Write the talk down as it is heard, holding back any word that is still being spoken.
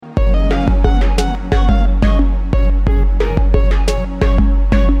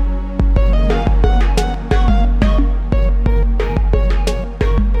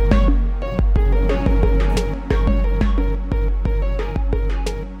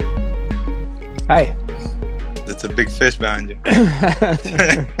Hi. That's a big fish behind you.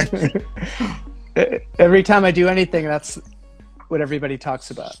 Every time I do anything, that's what everybody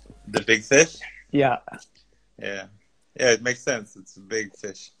talks about. The big fish? Yeah. Yeah. Yeah, it makes sense. It's a big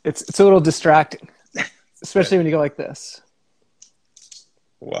fish. It's a little distracting, especially when you go like this.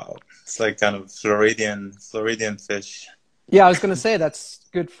 Wow. It's like kind of Floridian fish. Yeah, I was going to say that's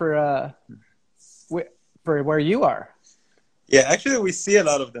good for where you are. Yeah, actually, we see a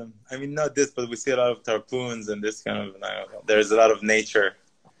lot of them. I mean, not this, but we see a lot of tarpoons and this kind of. I don't know, there's a lot of nature.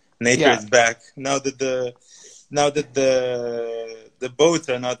 Nature is back now that the boats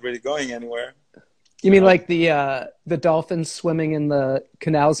are not really going anywhere. You mean like the dolphins swimming in the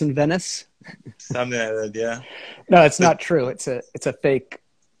canals in Venice? Something like that, yeah. No, it's not true. It's a fake.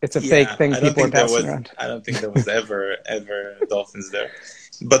 It's a fake thing people are passing around. I don't think there was ever dolphins there,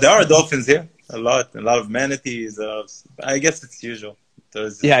 but there are dolphins here. A lot of manatees. I guess it's usual.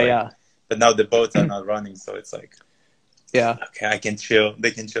 Yeah. But now the boats are not running, so it's like, yeah, okay, I can chill.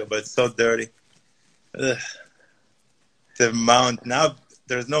 They can chill, but it's so dirty. Ugh. The amount now,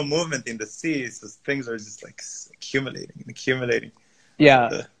 there's no movement in the sea, so things are just like accumulating.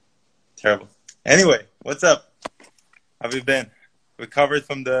 Yeah, terrible. Anyway, what's up? How have you been? Recovered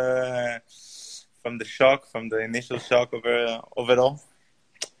from the shock, from the initial shock of it all?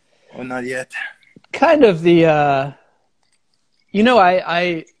 Or not yet? Kind of the, I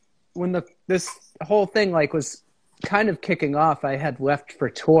when this whole thing like was kind of kicking off, I had left for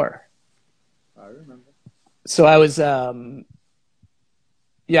tour. I remember. So I was, I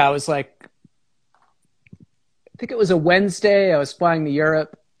was like, I think it was a Wednesday. I was flying to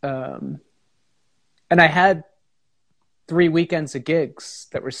Europe, and I had 3 weekends of gigs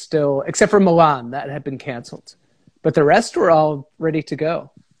that were still, except for Milan, that had been canceled, but the rest were all ready to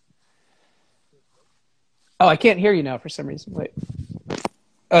go. Oh, I can't hear you now for some reason. Wait.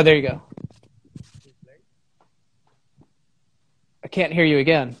 Oh, there you go. I can't hear you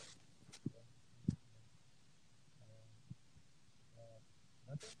again.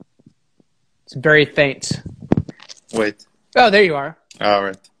 It's very faint. Wait. Oh, there you are. All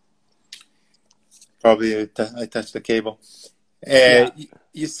right. Probably I touched the cable.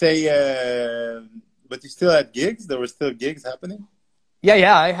 You say, but you still had gigs? There were still gigs happening?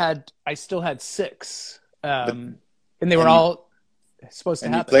 Yeah. I still had 6. And they were all supposed to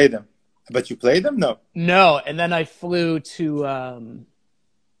happen. And you played them? But you played them? No. And then I flew to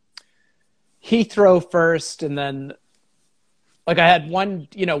Heathrow first, and then like I had one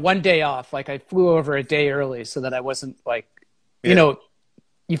day off. Like I flew over a day early so that I wasn't like,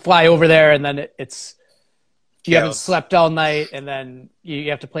 you fly over there and then it's you haven't slept all night and then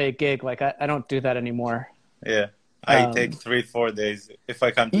you have to play a gig. Like I don't do that anymore. Yeah. I take 3-4 days if I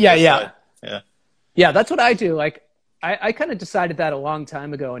come to side. Yeah, that's what I do. Like, I kind of decided that a long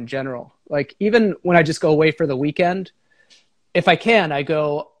time ago in general. Like, even when I just go away for the weekend, if I can, I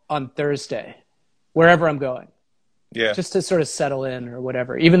go on Thursday, wherever I'm going. Yeah. Just to sort of settle in or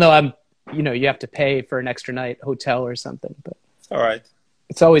whatever. Even though you have to pay for an extra night hotel or something. But all right.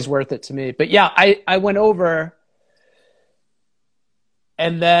 It's always worth it to me. But yeah, I went over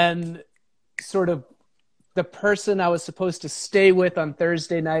and then sort of the person I was supposed to stay with on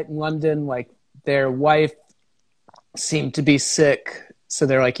Thursday night in London, like, their wife seemed to be sick. So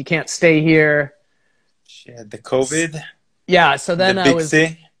they're like, you can't stay here. She had the COVID. Yeah. So then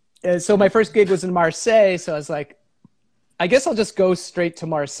so my first gig was in Marseille. So I was like, I guess I'll just go straight to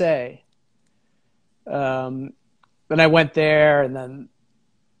Marseille. Then I went there, and then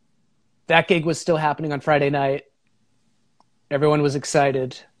that gig was still happening on Friday night. Everyone was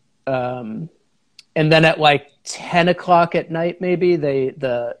excited. And then at like 10 o'clock at night, maybe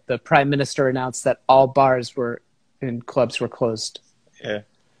the prime minister announced that all bars and clubs were closed. Yeah.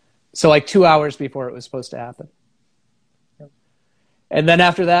 So like 2 hours before it was supposed to happen. Yep. And then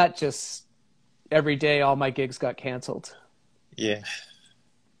after that, just every day, all my gigs got canceled. Yeah.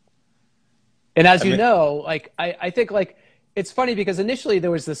 And as you know, like, I think like, it's funny because initially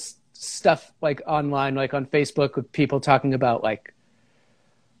there was this stuff like online, like on Facebook with people talking about like,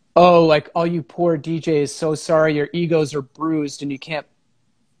 oh, like, all you poor DJs, so sorry, your egos are bruised and you can't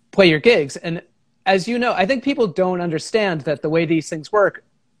play your gigs. And as you know, I think people don't understand that the way these things work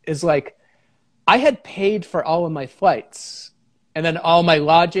is like, I had paid for all of my flights and then all my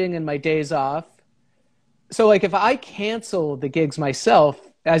lodging and my days off. So like, if I cancel the gigs myself,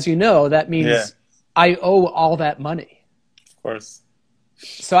 as you know, that means I owe all that money. Of course.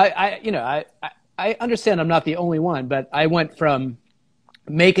 So I understand I'm not the only one, but I went from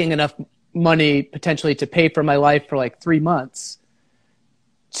making enough money potentially to pay for my life for like 3 months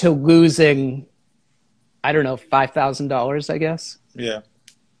to losing, I don't know, $5,000, I guess. Yeah.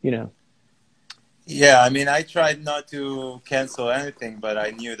 Yeah, I mean, I tried not to cancel anything, but I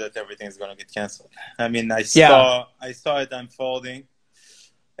knew that everything is going to get canceled. I mean, Yeah. I saw it unfolding.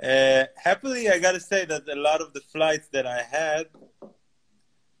 Happily, I got to say that a lot of the flights that I had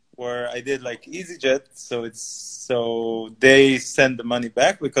where I did like EasyJet, so they send the money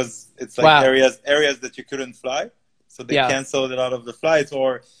back because it's like Wow. areas that you couldn't fly, so they Yeah. canceled a lot of the flights.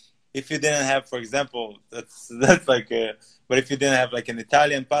 Or if you didn't have, for example, that's like, but if you didn't have like an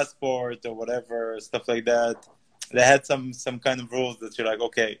Italian passport or whatever stuff like that, they had some kind of rules that you're like,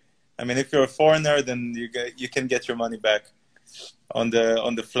 okay, I mean, if you're a foreigner, then you can get your money back on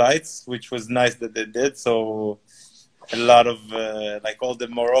the flights, which was nice that they did. So a lot of like all the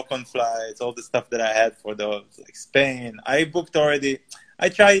Moroccan flights, all the stuff that I had for the like Spain, I booked already. I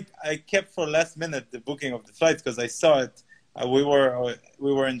kept for last minute the booking of the flights because I saw it. We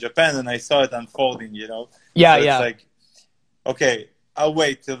were in Japan and I saw it unfolding, you know. Yeah. So it's Yeah. like, okay, I'll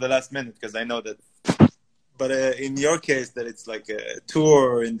wait till the last minute because I know that. But in your case, that it's like a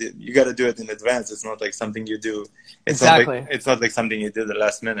tour, and you got to do it in advance. It's not like something you do. Exactly. It's not like something you do the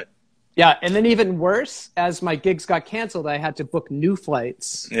last minute. Yeah. And then even worse, as my gigs got canceled, I had to book new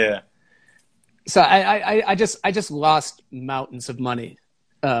flights. Yeah. So I just lost mountains of money.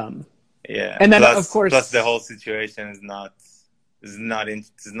 Yeah. And then of course, plus the whole situation is not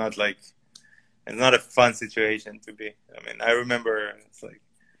like, it's not a fun situation to be. I mean, I remember it's like,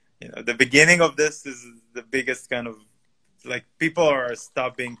 you know, the beginning of this is the biggest kind of like people are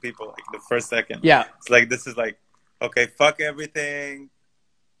stop being people like the first second. yeah, It's like, this is like, okay, fuck everything.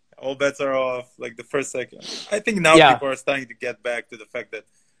 All bets are off. Like the first second. I think now yeah, people are starting to get back to the fact that,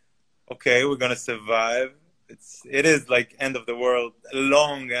 okay, we're going to survive. It is like end of the world, a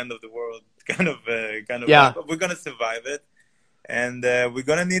long end of the world kind of yeah, but we're going to survive it. And we're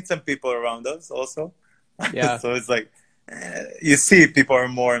going to need some people around us also. yeah, So it's like, you see people are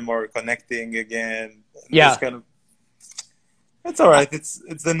more and more connecting again. yeah, This kind of, it's all right.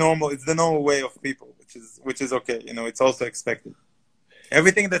 It's the normal way of people, which is okay. You know, it's also expected.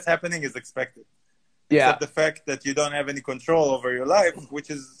 Everything that's happening is expected, yeah, except the fact that you don't have any control over your life, which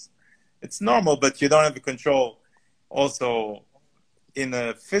is, it's normal, but you don't have the control also in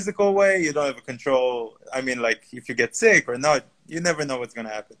a physical way. You don't have a control. I mean, like if you get sick or not, you never know what's going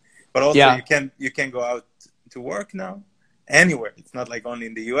to happen. But also yeah, you can go out to work now anywhere. It's not like only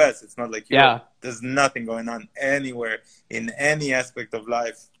in the US. It's not like Europe. yeah, There's nothing going on anywhere in any aspect of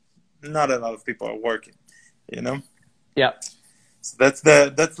life. Not a lot of people are working, you know? yeah. So that's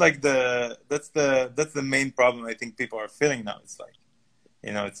the main problem I think people are feeling now. It's like,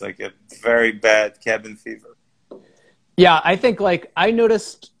 you know, it's like a very bad cabin fever. Yeah, I think like I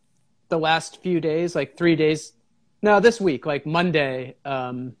noticed the last few days, like 3 days, no, this week, like Monday,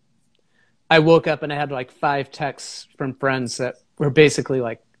 I woke up and I had like 5 texts from friends that were basically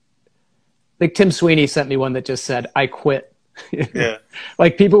like Tim Sweeney sent me one that just said, I quit. Yeah.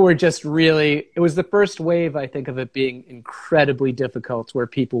 Like people were just really, it was the first wave, I think, of it being incredibly difficult where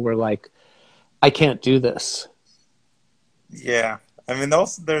people were like, I can't do this. Yeah. I mean,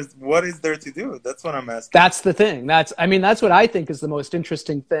 also what is there to do? That's what I'm asking. That's the thing. That's what I think is the most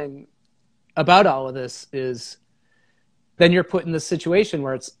interesting thing about all of this is then you're put in this situation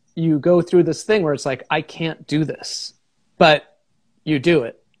where you go through this thing where it's like, I can't do this, but you do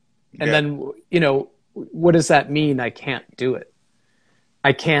it. And then, you know, what does that mean? I can't do it.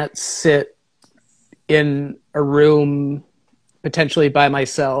 I can't sit in a room potentially by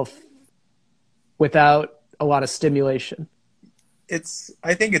myself without a lot of stimulation.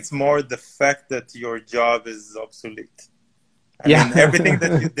 I think it's more the fact that your job is obsolete. I mean, everything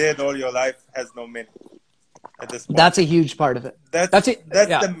that you did all your life has no meaning at this point. That's a huge part of it. That's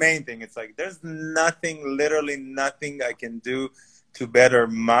the main thing. It's like, there's nothing, literally nothing I can do to better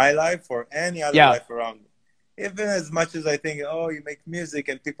my life or any other life around me. Even as much as I think, oh, you make music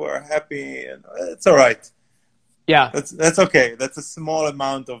and people are happy, and it's all right. Yeah. That's okay. That's a small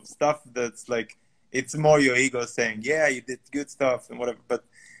amount of stuff that's like, it's more your ego saying, yeah, you did good stuff and whatever. But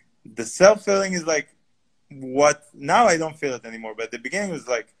the self-feeling is like, what? Now I don't feel it anymore. But at the beginning it was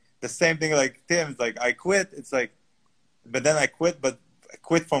like the same thing like Tim's, like, I quit. It's like, but then I quit, but I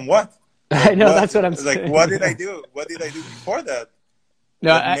quit from what? Like, I know, that's what I'm saying. Like, what did I do? What did I do before that?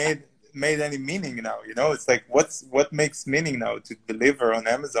 No, that made any meaning now, you know? It's like, what makes meaning now? To deliver on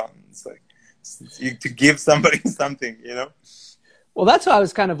Amazon. It's like, to give somebody something, you know? Well, that's why I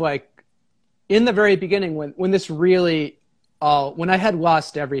was kind of like, in the very beginning, when this really when I had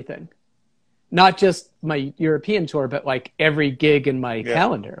lost everything, not just my European tour, but like every gig in my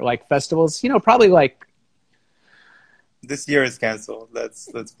calendar, like festivals, you know, probably like. This year is canceled. Let's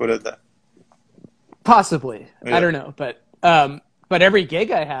put it that. Possibly. Yeah. I don't know. But every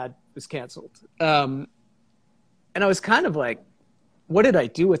gig I had was canceled. And I was kind of like, what did I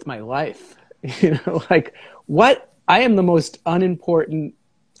do with my life? You know, like what? I am the most unimportant.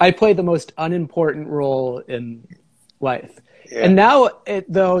 I play the most unimportant role in life. Yeah. And now,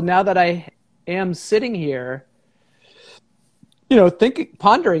 now that I am sitting here, you know,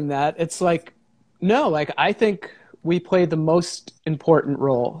 pondering that, it's like, no, like I think we play the most important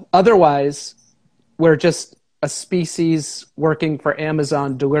role. Otherwise, we're just a species working for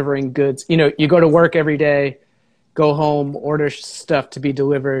Amazon, delivering goods. You know, you go to work every day, go home, order stuff to be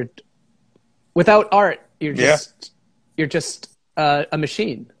delivered. Without art, you're just a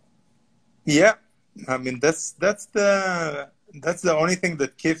machine. Yeah, I mean that's the only thing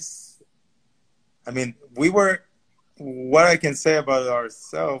that keeps. I mean, what I can say about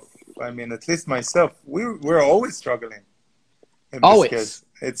ourselves. I mean, at least myself, we're always struggling. Always, case.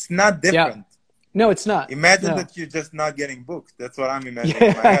 It's not different. Yeah. No, it's not. Imagine that you're just not getting booked. That's what I'm imagining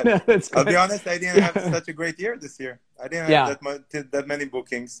in my head. No, I'll be honest, I didn't have such a great year this year. I didn't have that many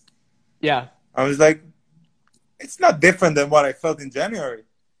bookings. Yeah. I was like, it's not different than what I felt in January.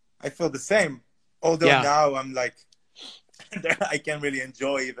 I feel the same. Although now I'm like, I can't really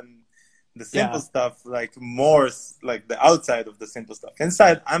enjoy even the simple stuff, like more like the outside of the simple stuff.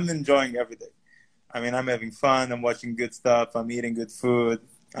 Inside, I'm enjoying every day. I mean, I'm having fun. I'm watching good stuff. I'm eating good food.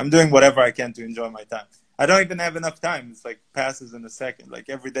 I'm doing whatever I can to enjoy my time. I don't even have enough time. It's like passes in a second. Like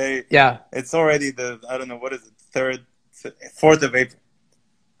every day, it's already I don't know, what is it, 4th of April.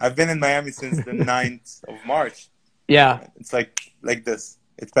 I've been in Miami since the 9th of March. Yeah. It's like this.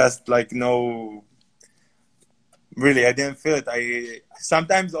 It passed like no, really, I didn't feel it.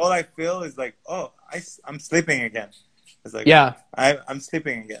 Sometimes all I feel is like, oh, I'm sleeping again. It's like, I'm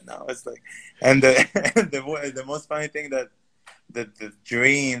sleeping again now. It's like, and the most funny thing that the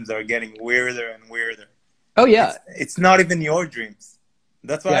dreams are getting weirder and weirder. Oh yeah. It's not even your dreams.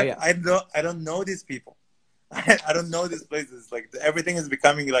 That's why I don't know these people. I don't know these places. Like everything is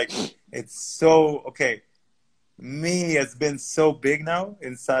becoming like, it's so, okay. Me has been so big now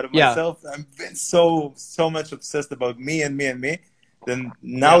inside of myself. I've been so much obsessed about me and me and me. Then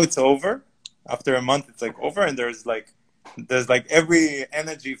now it's over. After a month, it's like over. And there's like every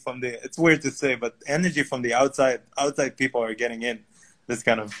energy from it's weird to say, but energy from the outside people are getting in. This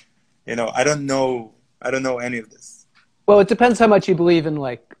kind of, you know, I don't know any of this. Well, it depends how much you believe in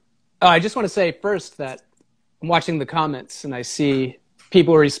like, I just want to say first that I'm watching the comments and I see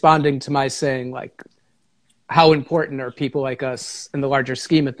people responding to my saying like, how important are people like us in the larger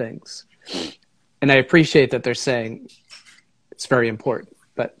scheme of things? And I appreciate that they're saying it's very important,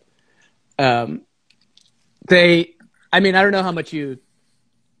 but I mean, I don't know how much you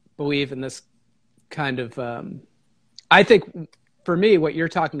believe in this kind of, I think for me, what you're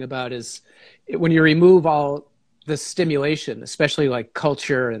talking about is when you remove all the stimulation, especially like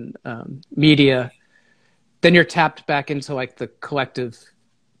culture and media, then you're tapped back into like the collective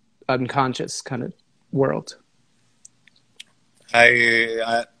unconscious kind of world.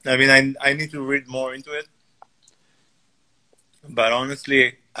 I mean, I need to read more into it. But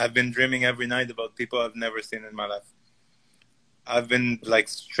honestly, I've been dreaming every night about people I've never seen in my life. I've been like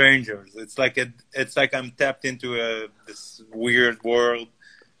strangers. It's like I'm tapped into this weird world.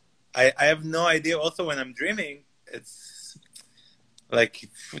 I have no idea. Also, when I'm dreaming, it's like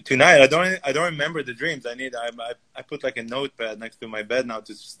tonight. I don't remember the dreams. I put like a notepad next to my bed now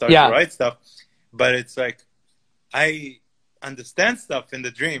to start to write stuff. But it's like I understand stuff in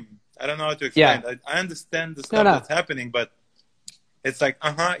the dream. I don't know how to explain. I understand the stuff that's happening, but it's like,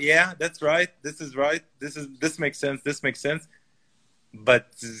 that's right. This is right. This makes sense. This makes sense.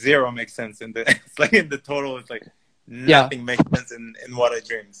 But zero makes sense it's like in the total, it's like nothing makes sense in what I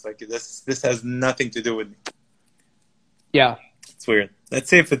dream. It's like this has nothing to do with me. Yeah. It's weird. Let's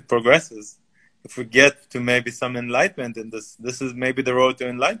see if it progresses. If we get to maybe some enlightenment in this is maybe the road to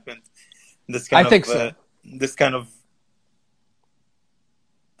enlightenment. I think so. This kind of,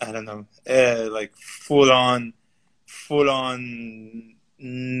 I don't know, like full on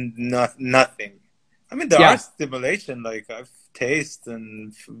nothing. I mean, there are stimulation, like I've taste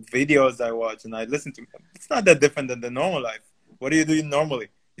and videos I watch and I listen to. It's not that different than the normal life. What do you do normally?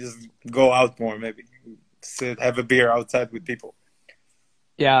 You just go out more, maybe sit, have a beer outside with people.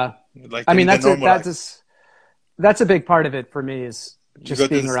 Yeah, like I mean that's a big part of it for me is just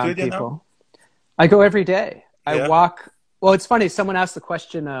being around people. Now? I go every day. I walk. Well, it's funny. Someone asked the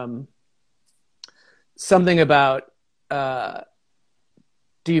question, something about,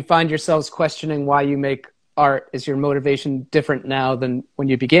 do you find yourselves questioning why you make art? Is your motivation different now than when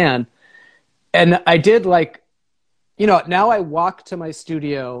you began? And I did like, now I walk to my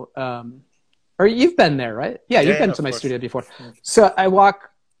studio, or you've been there, right? Yeah, you've been to my studio before. So I walk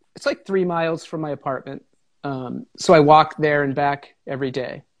it's like 3 miles from my apartment. So I walk there and back every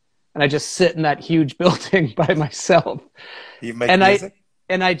day, and I just sit in that huge building by myself. You make And music?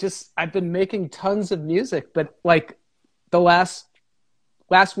 I've been making tons of music, but like the last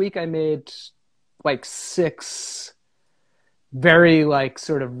week I made like 6 very like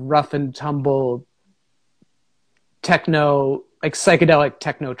sort of rough and tumble techno, like psychedelic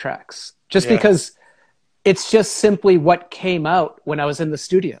techno tracks, just because it's just simply what came out when I was in the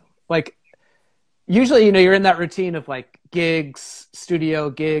studio. Like usually, you know, you're in that routine of like gigs,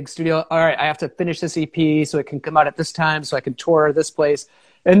 studio. All right, I have to finish this EP so it can come out at this time so I can tour this place.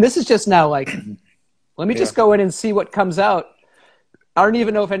 And this is just now like, let me just go in and see what comes out. I don't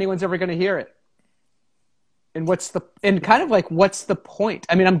even know if anyone's ever going to hear it. And what's the point?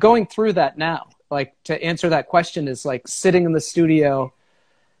 I mean, I'm going through that now. Like, to answer that question is like sitting in the studio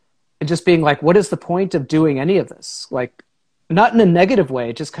and just being like, what is the point of doing any of this? Like, not in a negative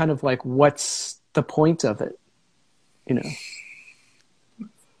way, just kind of like, what's the point of it? You know?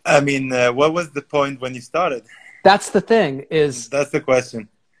 I mean, what was the point when you started? That's the thing That's the question.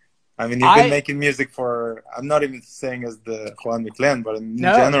 I mean, you've been making music for, I'm not even saying as the Juan Maclean, but in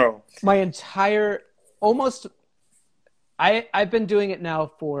general. My entire, I've been doing it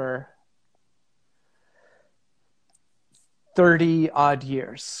now for 30 odd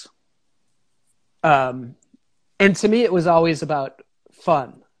years. And to me, it was always about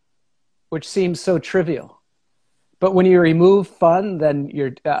fun, which seems so trivial. But when you remove fun, then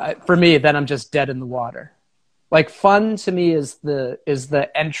for me, then I'm just dead in the water. Like fun to me is the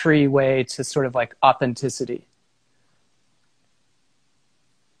entryway to sort of like authenticity.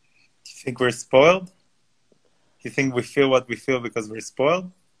 Do you think we're spoiled? Do you think we feel what we feel because we're spoiled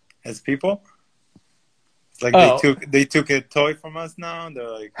as people? It's like they took a toy from us now.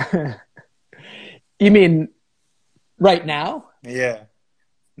 They're like, you mean right now? Yeah.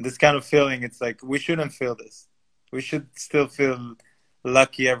 This kind of feeling, it's like we shouldn't feel this. We should still feel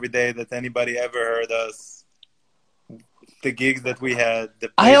lucky every day that anybody ever heard us. The gigs that we had, the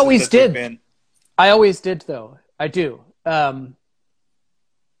places I always that we've did. been. I always did, though. I do.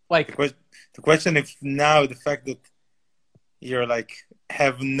 Like the question, if now the fact that you're like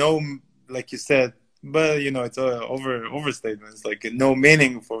have no, like you said, but you know it's overstatement. It's like no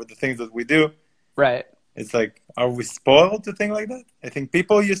meaning for the things that we do. Right. It's like, are we spoiled to think like that? I think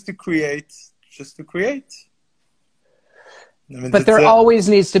people used to create just to create. I mean, but there always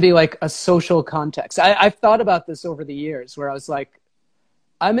needs to be like a social context. I've thought about this over the years where I was like,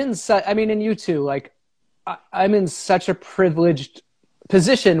 and you too, like I'm in such a privileged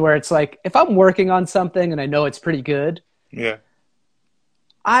position where it's like, if I'm working on something and I know it's pretty good,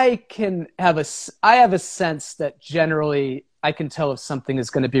 I have a sense that generally I can tell if something is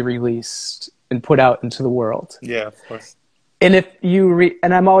going to be released and put out into the world. Yeah, of course. And if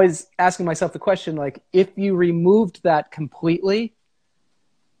and I'm always asking myself the question, like, if you removed that completely,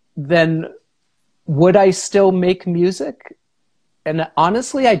 then would I still make music? And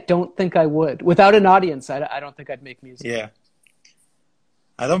honestly, I don't think I would. Without an audience, I don't think I'd make music. Yeah.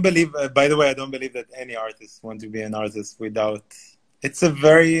 I don't believe, by the way, I don't believe that any artist wants to be an artist without, it's a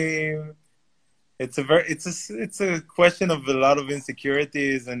question of a lot of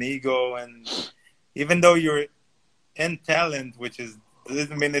insecurities and ego. And even though you're in talent, which is,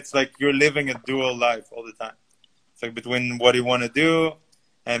 doesn't mean it's like you're living a dual life all the time. It's like between what you want to do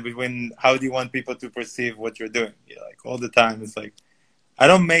and between how do you want people to perceive what you're doing. Yeah, like all the time. It's like, I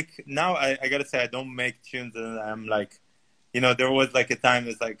don't make, now I gotta say, I don't make tunes and I'm like, you know, there was like a time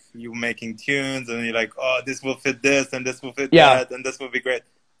it's like you making tunes and you're like, oh, this will fit this and this will fit that and this will be great.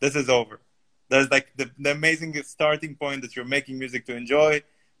 This is over. There's like the amazing starting point that you're making music to enjoy,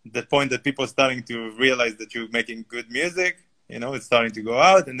 the point that people are starting to realize that you're making good music, you know, it's starting to go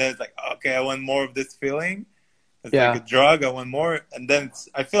out, and then it's like, okay, I want more of this feeling. It's like a drug, I want more. And then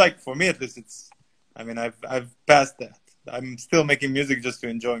I feel like for me at least I've passed that. I'm still making music just to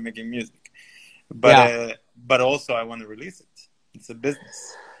enjoy making music. But also I want to release it. It's a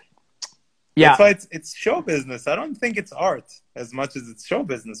business. Yeah. That's why it's show business. I don't think it's art as much as it's show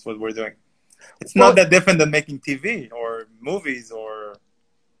business what we're doing. It's not that different than making TV or movies or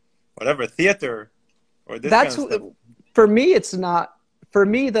whatever, theater or this kind of stuff. For me, it's not. For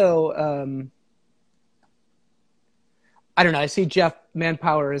me, though, I don't know. I see Jeff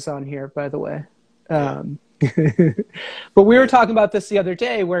Manpower is on here, by the way. But we were talking about this the other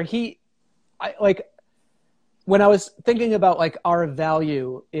day where when I was thinking about like our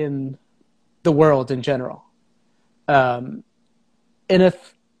value in the world in general, and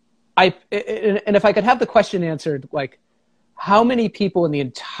if I could have the question answered, like, how many people in the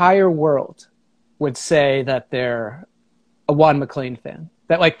entire world would say that they're a Juan Maclean fan,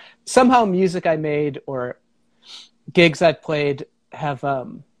 that like somehow music I made or gigs I've played have,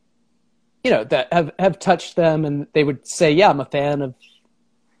 that have touched them, and they would say, yeah, I'm a fan of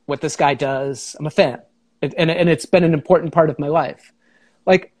what this guy does. I'm a fan. And it's been an important part of my life.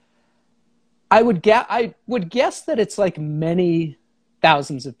 Like, I would guess that it's like many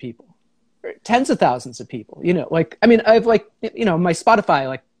thousands of people, tens of thousands of people, like, I mean, I've like, my Spotify,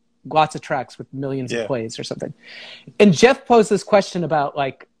 like lots of tracks with millions of plays or something. And Jeff posed this question about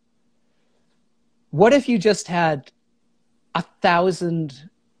like, what if you just had 1,000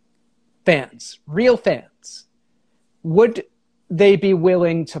 fans, real fans? Would they be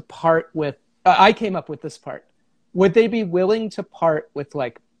willing to part with, I came up with this part. Would they be willing to part with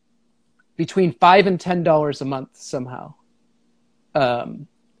like between $5 and $10 a month somehow?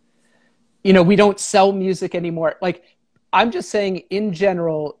 We don't sell music anymore. Like, I'm just saying in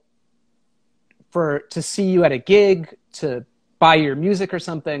general, to see you at a gig, to buy your music or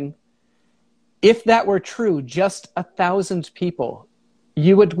something, if that were true, just 1,000 people,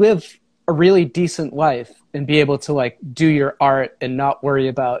 you would live a really decent life and be able to like do your art and not worry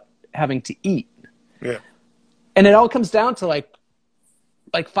about having to eat. Yeah. And it all comes down to like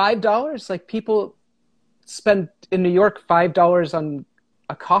 $5. Like, people spend in New York $5 on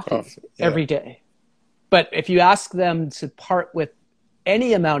a coffee every day. But if you ask them to part with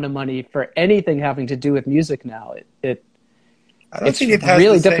any amount of money for anything having to do with music now, I don't think it has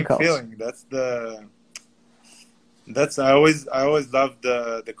really the difficult. Same feeling. I always love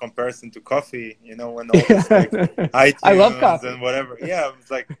the comparison to coffee, when all this like iTunes I love coffee and whatever. Yeah,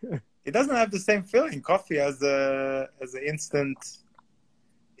 it's like it doesn't have the same feeling. Coffee has an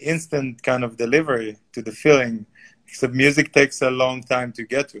instant kind of delivery to the feeling. Except music takes a long time to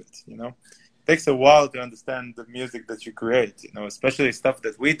get to it, It takes a while to understand the music that you create, especially stuff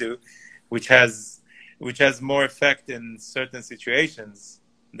that we do, which has more effect in certain situations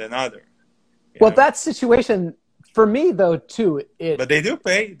than other. Well, that situation for me though too. But they do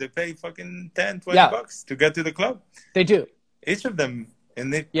pay. They pay fucking $10-$20 to get to the club. They do. Each of them.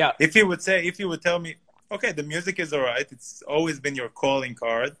 And if you would tell me, okay, the music is all right. It's always been your calling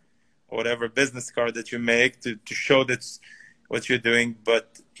card, or whatever business card that you make to show that's what you're doing.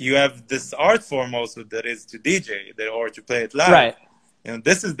 But you have this art form also that is to DJ or to play it live. Right.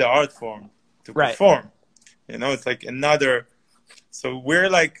 This is the art form to perform. It's like another. So we're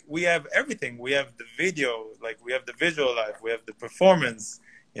like, we have everything. We have the video, like we have the visual life, we have the performance.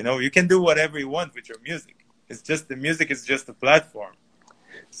 You can do whatever you want with your music. It's just the music is just a platform.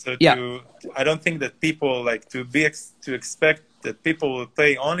 So I don't think that people like to expect that people will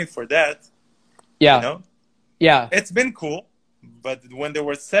pay only for that. Yeah. Yeah. It's been cool, but when there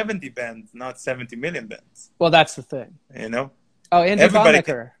were 70 bands, not 70 million bands. Well, that's the thing. Oh, Andy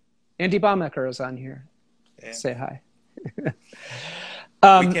Baumeister. Andy Baumeister is on here. Yeah. Say hi.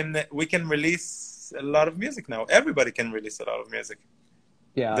 We can release a lot of music now. Everybody can release a lot of music.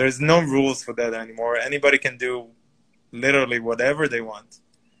 Yeah. There's no rules for that anymore. Anybody can do literally whatever they want.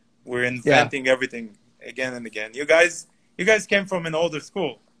 We're inventing everything again and again. You guys came from an older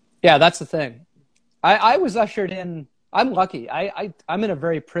school. Yeah, that's the thing. I was ushered in. I'm lucky. I'm in a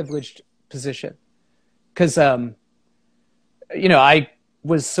very privileged position because I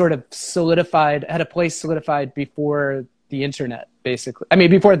was sort of solidified, had a place solidified before the internet, basically. I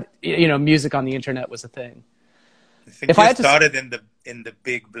mean, before music on the internet was a thing. I think you started in the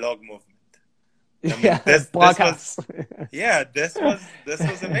big blog movement. I mean, this was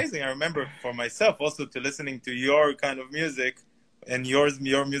amazing. I remember for myself also to listening to your kind of music and your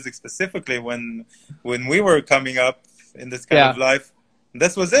music specifically when we were coming up in this kind of life.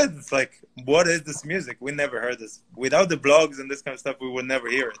 This was it. It's like, what is this music? We never heard this. Without the blogs and this kind of stuff, we would never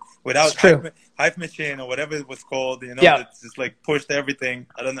hear it. Without Hype Machine or whatever it was called, it's just like pushed everything.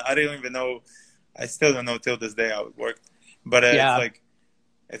 I don't even know. I still don't know till this day how it worked. But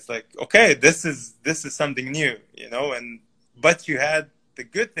it's like, okay, this is something new, but you had the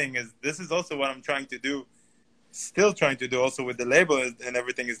good thing is this is also what I'm still trying to do also with the label and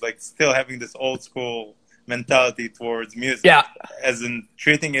everything is like still having this old school mentality towards music, as in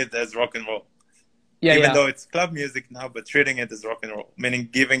treating it as rock and roll. Even though it's club music now, but treating it as rock and roll, meaning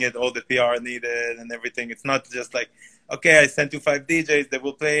giving it all the PR needed and everything. It's not just like, okay, I sent you 5 DJs, they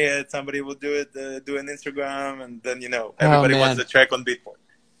will play it, somebody will do it, do an Instagram, and then everybody wants a track on Beatport.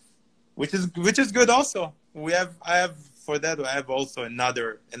 Which is good also. I have also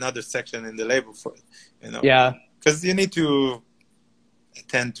another section in the label for it, because you need to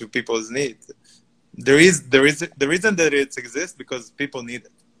attend to people's needs. There is the reason that it exists because people need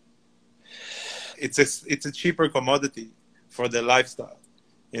it. It's a cheaper commodity for the lifestyle,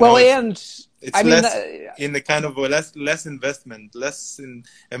 You Well, know, and it's I mean, less in the kind of less investment, less in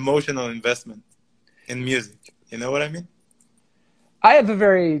emotional investment in music. You know what I mean? I have a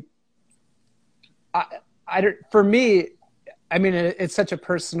very, I don't, for me, I mean, it's such a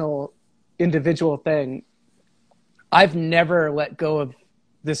personal, individual thing. I've never let go of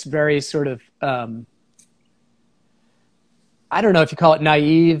this very sort of, I don't know if you call it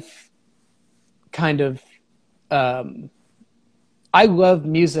naive kind of, I love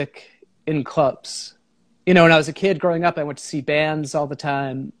music in clubs. You know, when I was a kid growing up, I went to see bands all the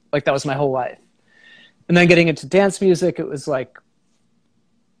time. Like that was my whole life. And then getting into dance music, it was like,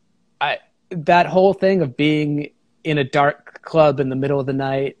 that whole thing of being in a dark club in the middle of the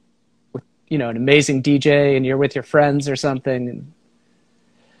night with, you know, an amazing DJ and you're with your friends or something. And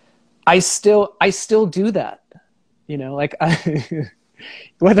I still do that, you know, like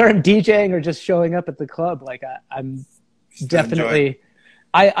whether I'm DJing or just showing up at the club, like I'm definitely,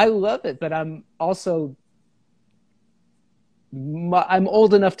 I love it, but I'm also, I'm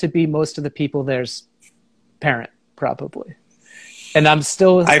old enough to be most of the people there's parent probably. And I'm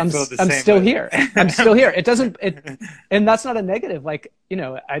still here. I'm still here. It doesn't, and that's not a negative. Like, you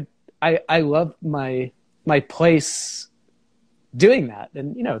know, I love my place doing that.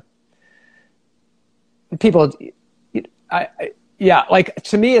 And, you know, people, yeah, like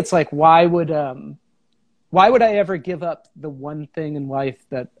to me, it's like, why would I ever give up the one thing in life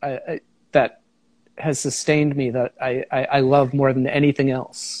that that has sustained me, that I love more than anything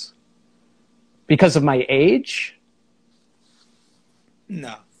else? Because of my age?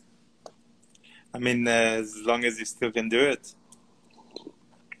 No. I mean, as long as you still can do it.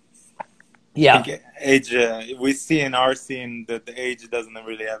 Yeah. I think age, we see in our scene that the age doesn't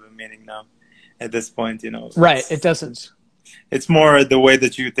really have a meaning now at this point, you know. Right, it doesn't. It's more the way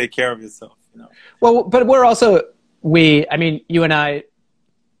that you take care of yourself, you know. Well, but we're also, I mean, you and I,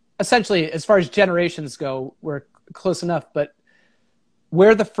 essentially, as far as generations go, we're close enough, but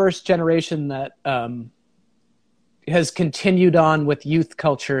we're the first generation that has continued on with youth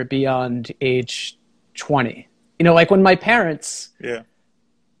culture beyond age 20. You know, like when my parents, yeah,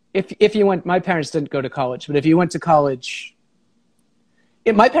 if you went, my parents didn't go to college, but if you went to college,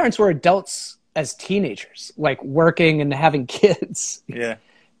 my parents were adults as teenagers, like working and having kids. Yeah.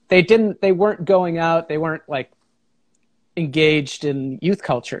 They weren't going out. They weren't like engaged in youth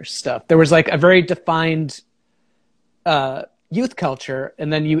culture stuff. There was like a very defined youth culture,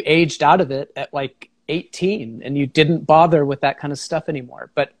 and then you aged out of it at like 18 and you didn't bother with that kind of stuff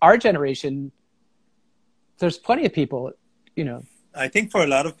anymore. But our generation, there's plenty of people, you know. I think for a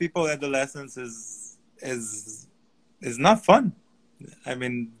lot of people, adolescence is not fun. I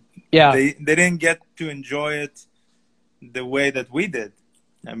mean, yeah, they didn't get to enjoy it the way that we did.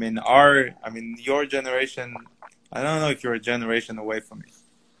 I mean, your generation, I don't know if you're a generation away from me.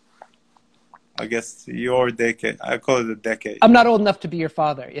 I guess your decade, I call it a decade. I'm not old enough to be your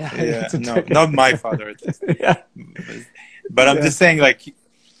father. Yeah. Yeah, no, not my father at least. Yeah. But I'm just saying, like,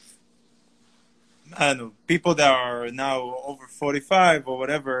 I don't know, people that are now over 45 or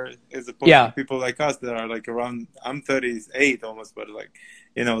whatever, as opposed to people like us that are like around, I'm 38 almost, but like,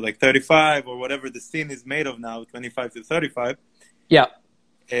 you know, like 35 or whatever the scene is made of now, 25 to 35. Yeah.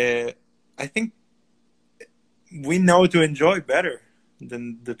 I think we know to enjoy better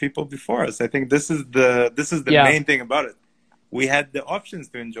than the people before us. I think this is the main thing about it. We had the options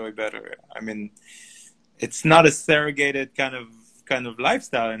to enjoy better. I mean, it's not a surrogated kind of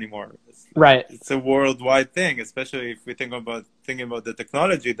lifestyle anymore. Right. It's a worldwide thing, especially if we thinking about the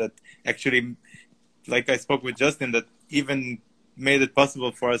technology that actually, like I spoke with Justin, that even made it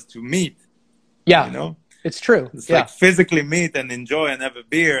possible for us to meet. Yeah. You know? It's true. It's like physically meet and enjoy and have a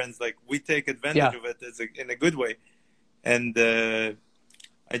beer, and it's like we take advantage of it in a good way. And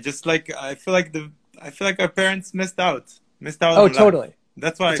I feel like our parents missed out. Oh, totally. Life.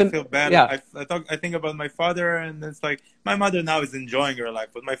 That's why I feel bad. Yeah. I think about my father, and it's like my mother now is enjoying her life,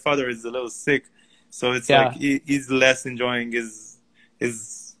 but my father is a little sick, so it's like he's less enjoying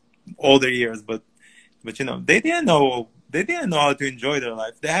his older years. But you know, they didn't know how to enjoy their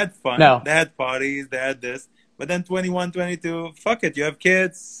life. They had fun. No. They had parties. They had this. But then 21, 22, fuck it. You have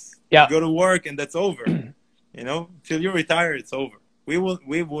kids. Yeah. You go to work, and that's over. You know, till you retire, it's over. We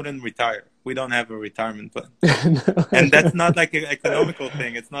wouldn't retire. We don't have a retirement plan. And that's not like an economical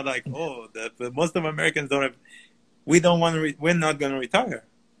thing. It's not like, most of Americans don't have, we're not going to retire.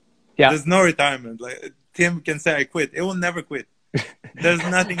 Yeah. There's no retirement. Like Tim can say, I quit. It will never quit. There's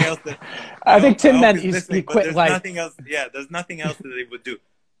nothing else that. I think Tim meant he quit. There's like nothing else. Yeah, there's nothing else that he would do.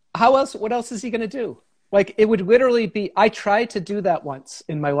 What else is he going to do? Like, it would literally be, I tried to do that once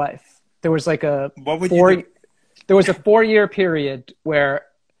in my life. There was like there was a 4-year period where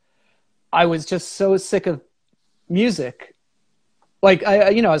I was just so sick of music. Like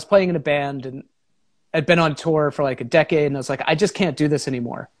I was playing in a band and I'd been on tour for like a decade, and I was like, I just can't do this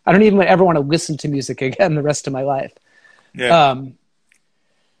anymore. I don't even ever want to listen to music again the rest of my life. Yeah. And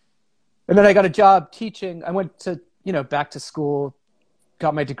then I got a job teaching. I went to, back to school,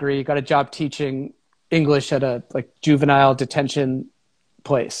 got my degree, got a job teaching English at a like juvenile detention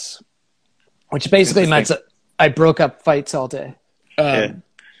place, which basically meant I broke up fights all day.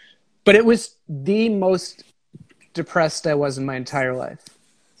 But it was the most depressed I was in my entire life.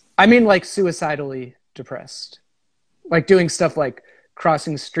 I mean, like suicidally depressed, like doing stuff like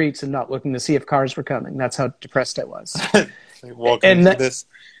crossing streets and not looking to see if cars were coming. That's how depressed I was.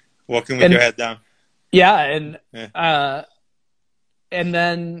 Walking with your head down. Yeah. And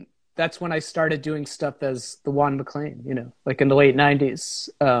then that's when I started doing stuff as the Juan Maclean, like in the late 90s.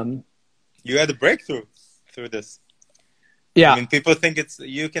 You had a breakthrough through this. Yeah. I mean, people think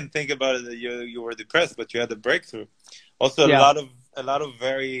you can think about it that you were depressed, but you had a breakthrough. Also, a lot of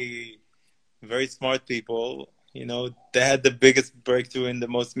very, very smart people, they had the biggest breakthrough in the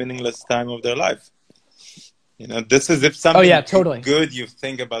most meaningless time of their life. This is if something totally good you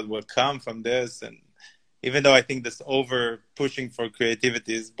think about will come from this. And even though I think this over pushing for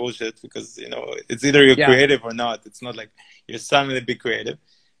creativity is bullshit, because, it's either you're creative or not. It's not like you're suddenly be creative.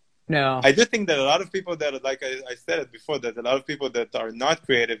 No. I do think that a lot of people that, like I said it before, that a lot of people that are not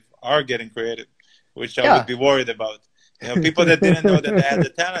creative are getting creative, which I would be worried about. People that didn't know that they had the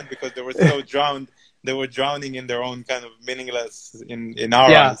talent because they were so drowned. They were drowning in their own kind of meaningless, in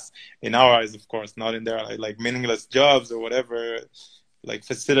our eyes. In our eyes, of course, not in their like meaningless jobs or whatever, like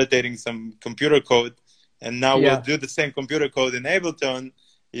facilitating some computer code. And now we'll do the same computer code in Ableton.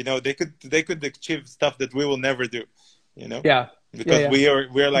 They could achieve stuff that we will never do. Because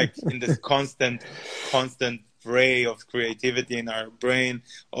we're like in this constant ray of creativity in our brain,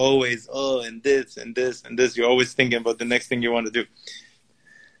 always, and this and this and this. You're always thinking about the next thing you want to do,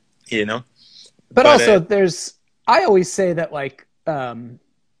 But also I always say that like, I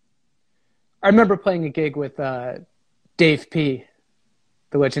remember playing a gig with Dave P,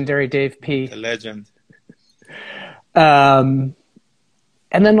 the legendary Dave P. The legend. And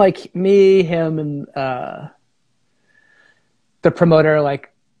then like me, him, and the promoter,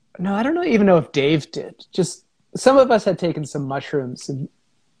 like, no, I don't even know if Dave did. Just some of us had taken some mushrooms, and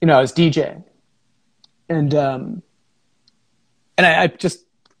I was DJing, and I just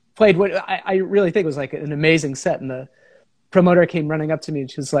played what I really think was like an amazing set. And the promoter came running up to me,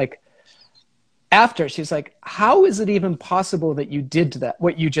 and she was like, she's like, "How is it even possible that you did that?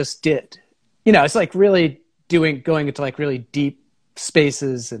 What you just did?" It's like really going into like really deep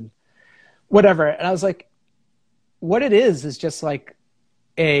spaces and whatever. And I was like, what it is just like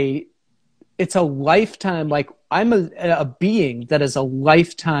it's a lifetime. Like I'm a being that is a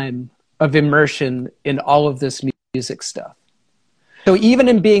lifetime of immersion in all of this music stuff. So even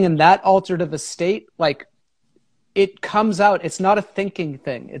in being in that altered of a state, like it comes out, it's not a thinking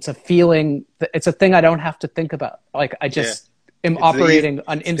thing. It's a feeling. It's a thing I don't have to think about. Like I just am operating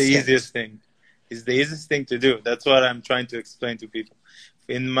on instinct. The easiest thing. It's the easiest thing to do. That's what I'm trying to explain to people.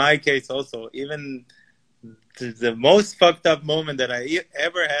 In my case also, even the most fucked up moment that I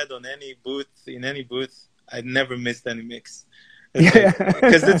ever had in any booth, I never missed any mix.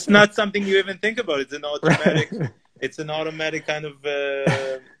 Because it's not something you even think about. It's an automatic. It's an automatic kind of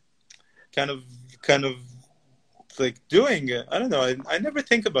like doing it. I don't know. I never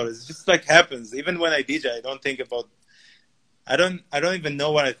think about it. It's just like happens. Even when I DJ, I don't think about. I don't even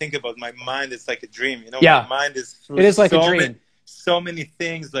know what I think about. My mind is like a dream. My mind is. It is like a dream. So many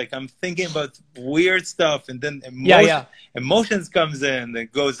things, like I'm thinking about weird stuff, and then emotions comes in,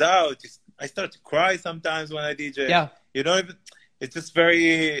 and goes out. I start to cry sometimes when I DJ. Yeah, it's just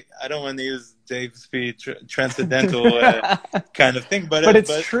very. I don't want to use Dave's speech, transcendental kind of thing, but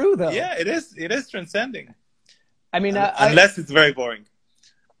it's true though. Yeah, it is. It is transcending. I mean, unless it's very boring.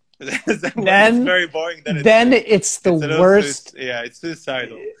 Then it's very boring. Then it's the worst. It's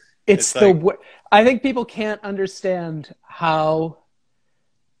suicidal. It's the. I think people can't understand how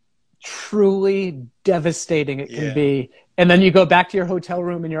truly devastating it can be. And then you go back to your hotel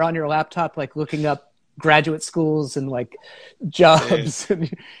room and you're on your laptop, like looking up graduate schools and like jobs.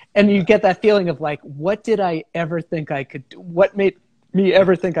 And you get that feeling of like, what did I ever think I could do? What made me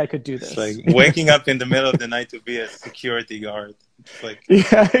ever think I could do this? It's like waking up in the middle of the night to be a security guard. It's like,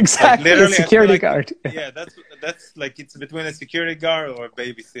 exactly. Like literally, a security guard. Yeah, that's like it's between a security guard or a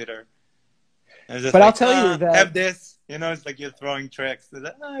babysitter. But I'll tell you that have this, it's like you're throwing tracks.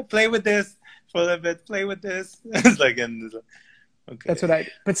 Play with this for a little bit. Play with this. It's like, okay. That's what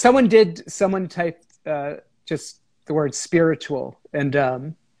but someone typed just the word spiritual.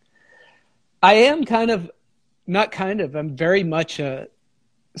 And I am I'm very much a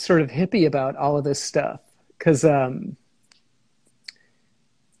sort of hippie about all of this stuff. Cause,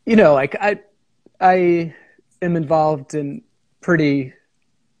 like I am involved in pretty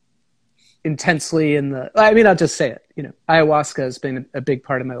intensely I'll just say it, ayahuasca has been a big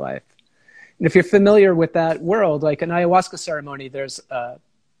part of my life. And if you're familiar with that world, like an ayahuasca ceremony, there's a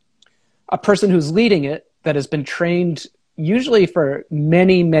person who's leading it that has been trained usually for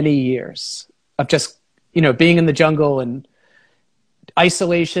many, many years of just, being in the jungle and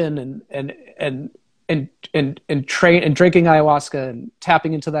isolation and drinking ayahuasca and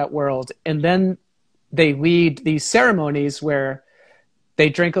tapping into that world. And then they lead these ceremonies where they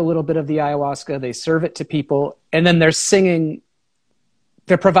drink a little bit of the ayahuasca, they serve it to people, and then they're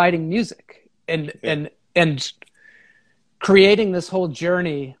providing music and creating this whole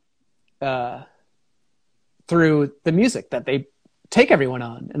journey through the music that they take everyone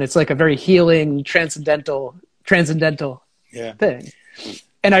on. And it's like a very healing, transcendental thing.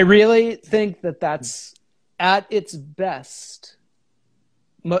 And I really think that that's at its best,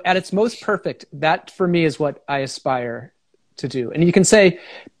 at its most perfect. That for me is what I aspire to do. And you can say,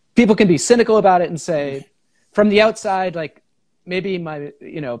 people can be cynical about it and say, from the outside, like maybe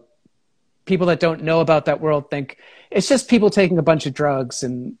people that don't know about that world think it's just people taking a bunch of drugs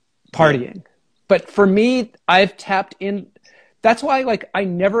and partying. Yeah. But for me, I've tapped in. That's why, like, I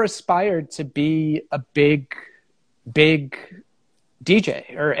never aspired to be a big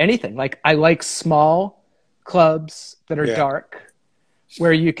DJ or anything. Like, I like small clubs that are dark,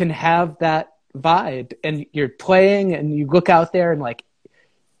 where you can have that vibe and you're playing and you look out there and like,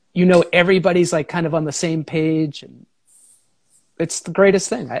 everybody's like kind of on the same page, and it's the greatest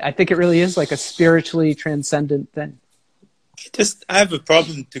thing. I think it really is like a spiritually transcendent thing. I have a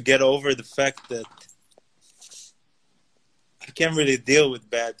problem to get over the fact that I can't really deal with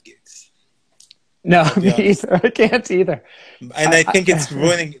bad gigs. No, me either. I can't either. And I think it's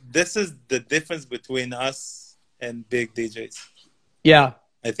ruining. This is the difference between us and big DJs. Yeah.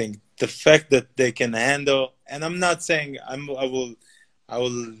 I think the fact that they can handle, and I'm not saying I will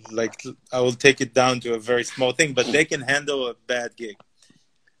take it down to a very small thing, but they can handle a bad gig.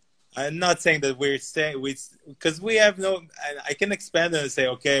 I'm not saying that because we have I can expand it and say,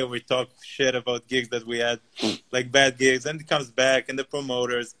 okay, we talk shit about gigs that we had, like bad gigs, and it comes back, and the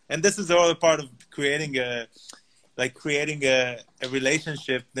promoters, and this is all a part of creating a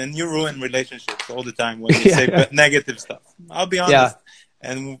relationship. Then you ruin relationships all the time when you say negative stuff. I'll be honest,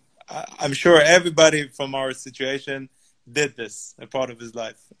 and I'm sure everybody from our situation did this a part of his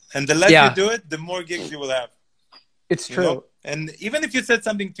life, and the less you do it, the more gigs you will have. It's true. And even if you said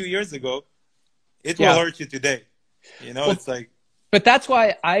something 2 years ago, it will hurt you today. It's like... But that's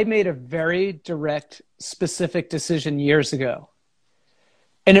why I made a very direct, specific decision years ago.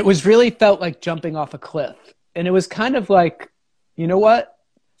 And it really felt like jumping off a cliff. And it was kind of like, you know what?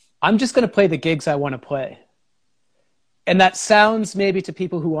 I'm just going to play the gigs I want to play. And that sounds maybe to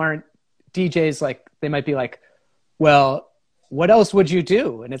people who aren't DJs, like they might be like, well, what else would you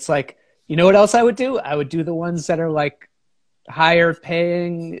do? And it's like, you know what else I would do? I would do the ones that are like higher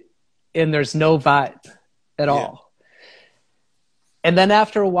paying and there's no vibe at all. And then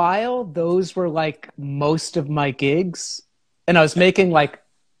after a while, those were like most of my gigs. And I was making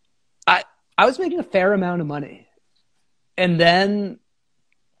I was making a fair amount of money. And then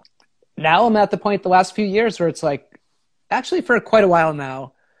now I'm at the point the last few years where it's like, actually for quite a while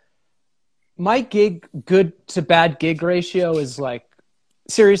now, my good to bad gig ratio is like,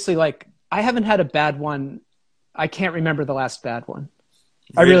 seriously, like I haven't had a bad one. I can't remember the last bad one.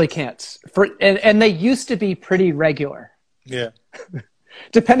 Really? I really can't. And they used to be pretty regular. Yeah.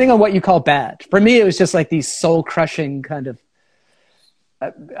 Depending on what you call bad. For me, it was just like these soul crushing kind of,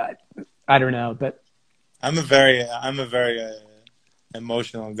 I don't know, but I'm a very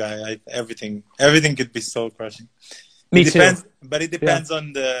emotional guy. Everything could be soul crushing. Me too. But it depends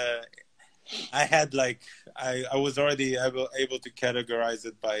on I was already able to categorize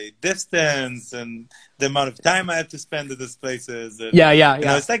it by distance and the amount of time I have to spend at these places. And,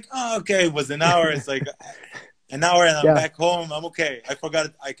 it's like, oh, okay, it was an hour. It's like an hour and I'm back home. I'm okay. I forgot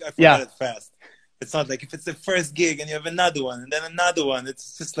it. I forgot it fast. It's not like if it's the first gig and you have another one and then another one.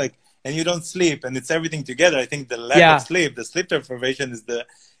 It's just like, and you don't sleep and it's everything together. I think the lack of sleep, the sleep deprivation is the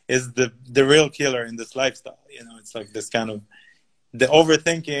real killer in this lifestyle. It's like this kind of, the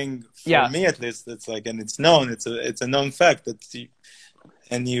overthinking for me at least, it's like, and it's known, it's a known fact that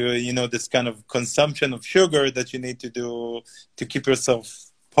this kind of consumption of sugar that you need to do to keep yourself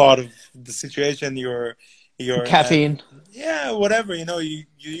part of the situation. Your caffeine, whatever, you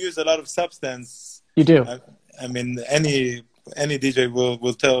use a lot of substance. You do. I mean, any DJ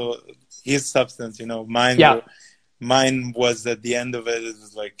will tell his substance, you know. Mine was at the end of it. It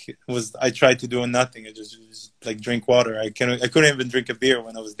was like I tried to do nothing. I just like drink water. I couldn't even drink a beer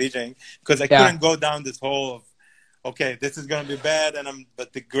when I was DJing because I couldn't go down this hole of okay, this is gonna be bad.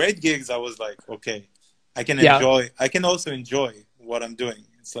 But the great gigs, I was like, okay, I can enjoy. I can also enjoy what I'm doing.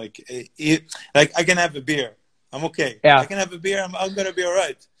 It's like like I can have a beer. I'm okay. I can have a beer. I'm gonna be all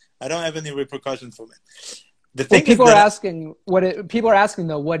right. I don't have any repercussions from it. The thing people are asking people are asking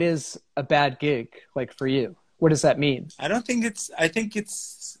though, what is a bad gig like for you? What does that mean? I think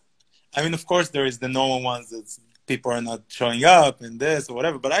it's, I mean, of course there is the normal ones that people are not showing up and this or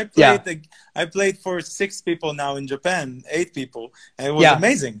whatever, but I played for 6 people now in Japan, 8 people, and it was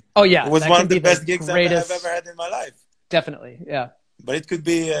amazing. Oh yeah. It was one of the best gigs I've ever had in my life. Definitely. Yeah. But it could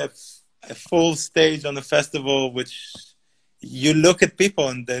be a full stage on a festival, which you look at people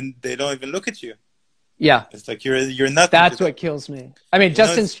and then they don't even look at you. Yeah. It's like you're nothing. That's what kills me. I mean,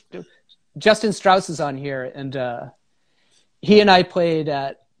 Justin Strauss is on here, and he and I played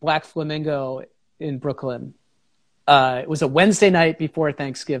at Black Flamingo in Brooklyn. It was a Wednesday night before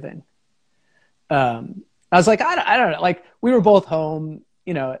Thanksgiving. I was like, I don't know. Like, we were both home,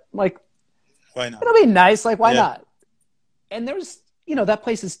 you know, like, why not? It'll be nice. Like, why not? And there was, you know, that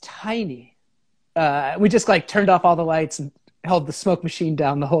place is tiny. We just like turned off all the lights and held the smoke machine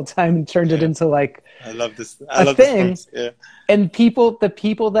down the whole time and turned it into like I love this. I love this. Yeah. And the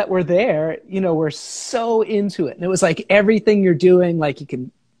people that were there, you know, were so into it. And it was like everything you're doing, like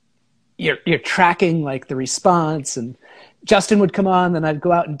you're tracking like the response, and Justin would come on, then I'd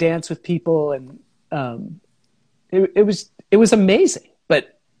go out and dance with people, and it was amazing.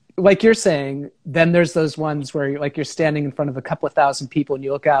 But like you're saying, then there's those ones where you're standing in front of a couple of thousand people and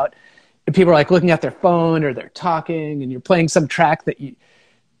you look out and people are like looking at their phone or they're talking, and you're playing some track that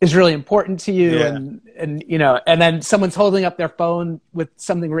is really important to you. Yeah. And, you know, and then someone's holding up their phone with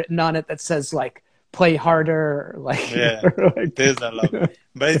something written on it that says like, play harder. Like, this I love it.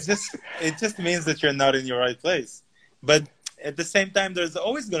 But it just means that you're not in your right place. But at the same time, there's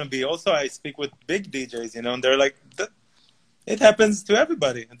always going to be, also I speak with big DJs, you know, and they're like, it happens to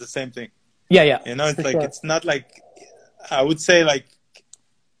everybody at the same thing. Yeah. You know, it's like, it's not like, I would say like,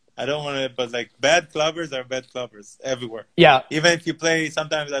 I don't want to, but like bad clubbers are bad clubbers everywhere. Yeah. Even if you play,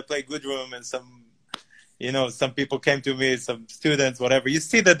 sometimes I play good room and some people came to me, some students, whatever. You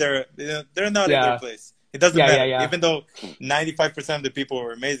see that they're not in their place. It doesn't matter. Yeah. Even though 95% of the people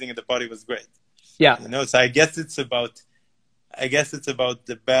were amazing and the party was great. Yeah. You know, so I guess it's about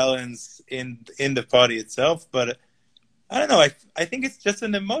the balance in the party itself. But I don't know. I think it's just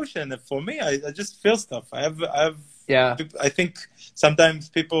an emotion. For me, I just feel stuff. I think sometimes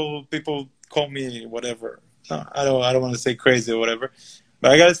people call me whatever. No, I don't want to say crazy or whatever.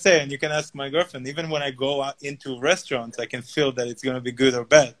 But I gotta say, and you can ask my girlfriend, even when I go out into restaurants, I can feel that it's gonna be good or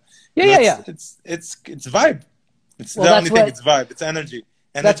bad. Yeah. It's vibe. It's the only thing. It's vibe. It's energy.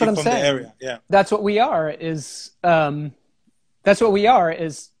 That's what I'm from saying. The area. Yeah. That's what we are. Is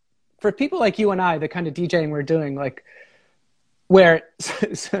for people like you and I, the kind of DJing we're doing, like where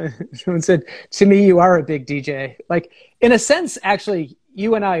someone said to me, "You are a big DJ." Like in a sense, actually,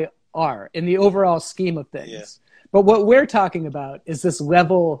 you and I are in the overall scheme of things. Yeah. But what we're talking about is this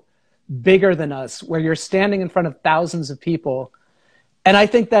level bigger than us, where you're standing in front of thousands of people. And I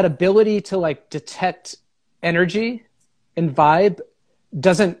think that ability to like detect energy and vibe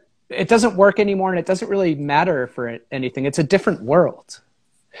doesn't work anymore. And it doesn't really matter for anything. It's a different world.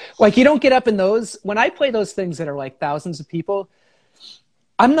 Like you don't get up in those, when I play those things that are like thousands of people,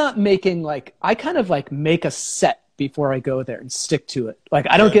 I'm not making like, I kind of like make a set before I go there and stick to it. Like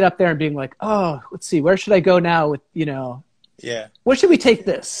I don't get up there and being like, oh, let's see, where should I go now with, you know, where should we take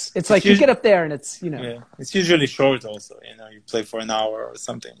this? It's like you get up there and it's, you know. It's usually short also, you know, you play for an hour or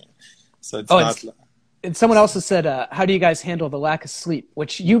something. So it's not. And someone also said, how do you guys handle the lack of sleep?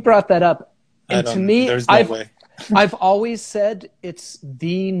 Which you brought that up. And to me, there's no way. I've always said it's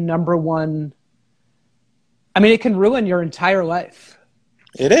the number one. I mean, it can ruin your entire life.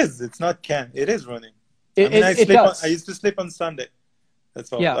 It is. It's not can. It is ruining. I used to sleep on Sunday.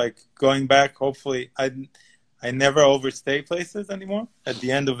 That's all. Yeah. Like going back, hopefully, I never overstay places anymore. At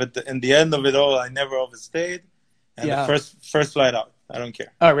the end of it all, I never overstayed. And the first flight out, I don't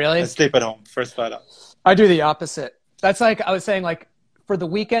care. Oh, really? I sleep at home. First flight out. I do the opposite. That's like I was saying. Like for the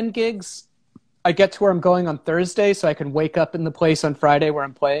weekend gigs, I get to where I'm going on Thursday, so I can wake up in the place on Friday where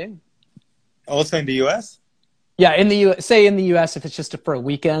I'm playing. Also in the U.S. Yeah, in the U.S. if it's just for a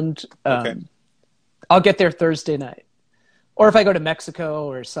weekend. Okay. I'll get there Thursday night. Or if I go to Mexico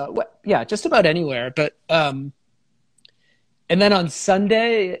or so, just about anywhere. But, and then on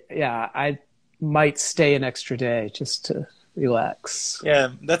Sunday, I might stay an extra day just to relax. Yeah,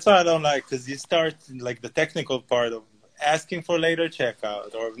 that's what I don't like, because you start like the technical part of asking for later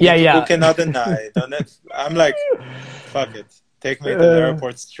checkout or need to book another night. And I'm like, fuck it. Take me to the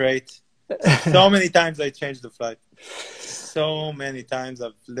airport straight. So many times I changed the flight. So many times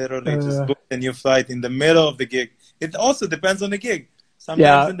I've literally just booked a new flight in the middle of the gig. It also depends on the gig.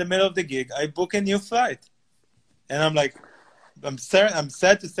 Sometimes in the middle of the gig, I book a new flight. And I'm like, I'm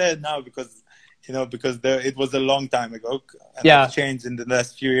sad to say it now because, it was a long time ago. And I've changed in the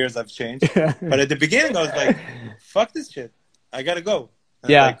last few years. I've changed. But at the beginning, I was like, fuck this shit. I got to go.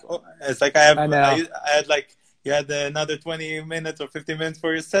 And it's like I had like, you had another 20 minutes or 50 minutes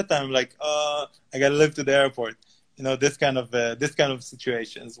for your set time. I'm like, I got to live to the airport. This kind of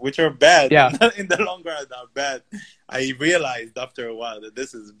situations, which are bad. In the long run, are bad. I realized after a while that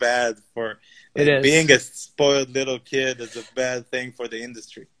this is bad for being a spoiled little kid is a bad thing for the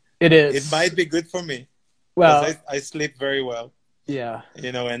industry. It is. It might be good for me. Well, I sleep very well. Yeah.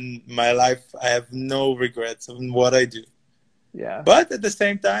 In my life, I have no regrets on what I do. Yeah. But at the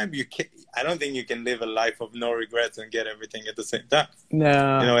same time, I don't think you can live a life of no regrets and get everything at the same time.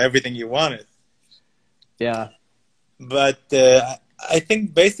 No. Everything you wanted. Yeah. But I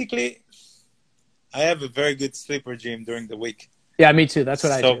think basically I have a very good sleep regime during the week. Yeah, me too. That's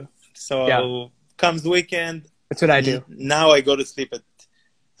what I do. So comes weekend. That's what I do. Now I go to sleep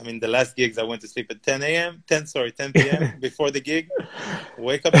the last gigs I went to sleep at 10 p.m. before the gig,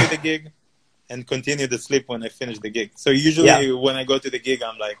 wake up to the gig, and continue to sleep when I finish the gig. So usually when I go to the gig,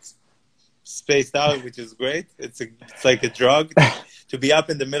 I'm like spaced out, which is great. It's like a drug. To be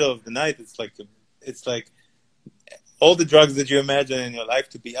up in the middle of the night, it's like all the drugs that you imagine in your life,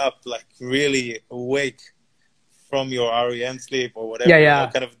 to be up, like really awake from your REM sleep or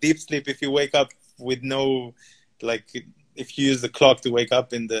whatever, kind of deep sleep. If you wake up with no, like, if you use the clock to wake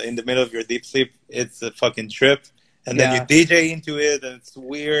up in the middle of your deep sleep, it's a fucking trip. And then you DJ into it, and it's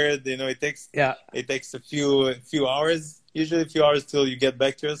weird. It takes a few hours, usually a few hours till you get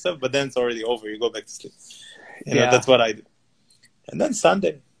back to yourself, but then it's already over. You go back to sleep. That's what I do. And then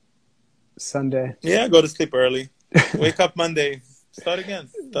Sunday. Yeah, go to sleep early. Wake up Monday, start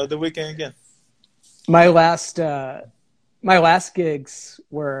the weekend again. My last gigs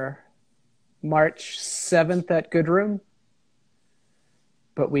were March 7th at Good Room,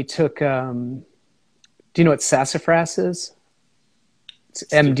 but we took, do you know what sassafras is? It's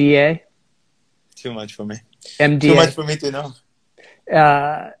MDA. Too much for me. MDA. Too much for me to know.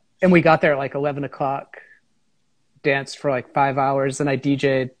 And we got there at like 11 o'clock, danced for like 5 hours, and I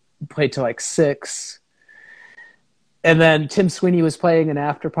DJ'd, played till like 6. And then Tim Sweeney was playing an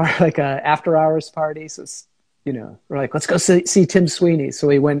after hours party. So, we're like, let's go see Tim Sweeney. So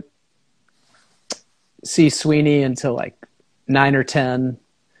we went see Sweeney until like 9 or 10,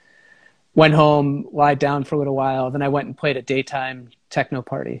 went home, lied down for a little while. Then I went and played a daytime techno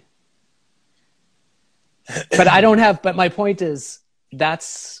party. But my point is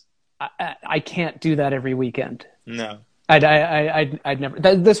I can't do that every weekend. No. I'd never,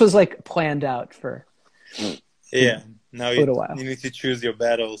 this was like planned out for, yeah. Now you need to choose your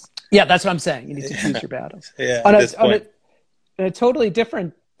battles. Yeah, that's what I'm saying. You need to choose your battles. Yeah. On a totally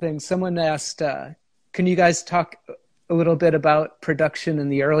different thing, someone asked, can you guys talk a little bit about production in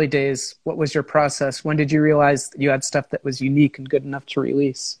the early days? What was your process? When did you realize that you had stuff that was unique and good enough to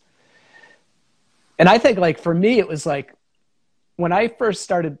release? And I think, like, for me, it was like when I first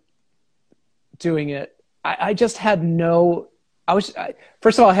started doing it, I just had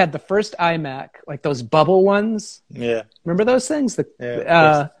first of all, I had the first iMac, like those bubble ones. Yeah. Remember those things?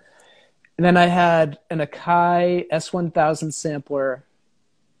 And then I had an Akai S1000 sampler,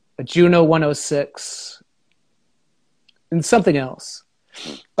 a Juno 106, and something else.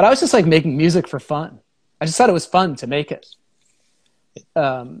 But I was just like making music for fun. I just thought it was fun to make it.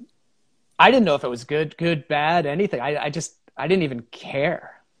 I didn't know if it was good, bad, anything. I didn't even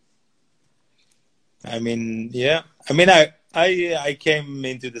care. I came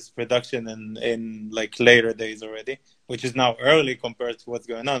into this production in like later days already, which is now early compared to what's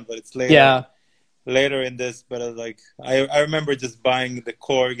going on, but it's later in this. But I remember just buying the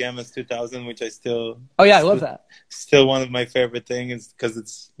core Gamma 2000, which I still. Oh yeah, I love that. Still one of my favorite things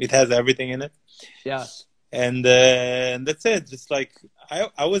because it has everything in it. Yeah. And that's it. Just like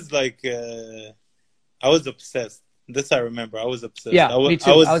I was obsessed. This I remember. I was obsessed. Yeah, me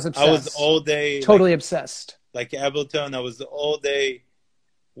too. I was obsessed. I was all day totally obsessed. Like Ableton, I was all day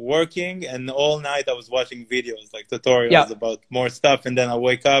working, and all night I was watching videos, like tutorials about more stuff. And then I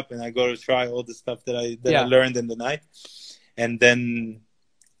wake up and I go to try all the stuff that I learned in the night. And then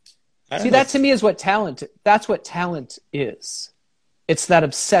that to me is what talent. That's what talent is. It's that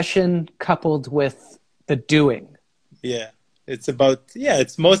obsession coupled with the doing. Yeah. It's about, yeah,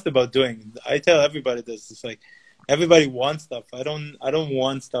 it's most about doing. I tell everybody this. It's like everybody wants stuff. I don't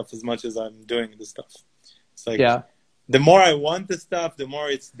want stuff as much as I'm doing the stuff. It's like, Yeah. the more I want the stuff, the more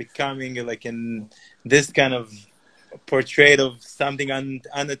it's becoming like in this kind of portrait of something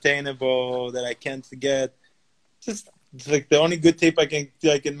unattainable that I can't get. Just it's like the only good tip I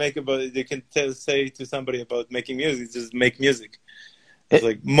can make about it, you can say to somebody about making music is just make music. It's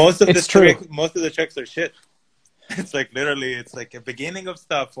like most of the tracks are shit. It's like literally, it's like a beginning of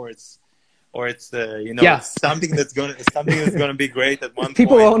stuff, or it's you know, something that's gonna be great at one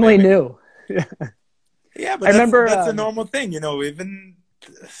People point. People only knew. Yeah, but I remember that's a normal thing, you know. Even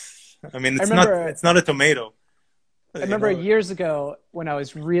I mean, it's not a tomato. I remember years ago when I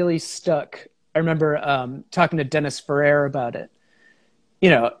was really stuck. I remember talking to Dennis Ferrer about it, you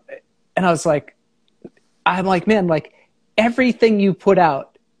know, and I'm like, man, like everything you put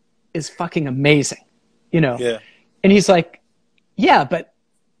out is fucking amazing, you know? Yeah. And he's like, yeah, but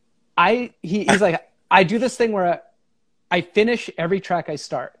he's like, I do this thing where I finish every track I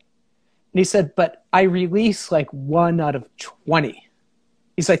start. And he said, but I release like 1 out of 20.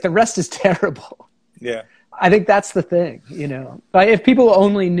 He's like, the rest is terrible. Yeah. I think that's the thing, you know. But if people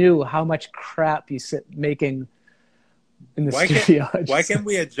only knew how much crap you sit making in the studio. Why can't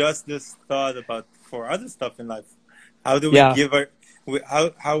we adjust this thought about for other stuff in life? How do we give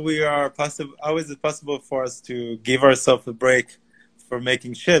how is it possible for us to give ourselves a break for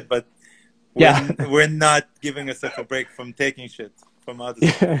making shit, but we're not giving ourselves a break from taking shit from others?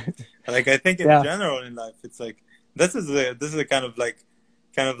 Like I think in general in life, it's like this is a kind of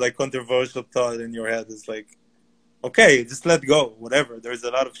like controversial thought in your head. It's like, okay, just let go, whatever. There's a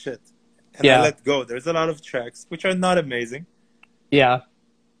lot of shit. And I let go. There's a lot of tracks which are not amazing. Yeah.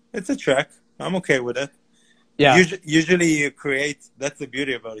 It's a track. I'm okay with it. Yeah. Usually you create, that's the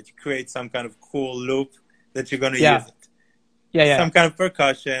beauty about it. You create some kind of cool loop that you're going to use it. Yeah. Some kind of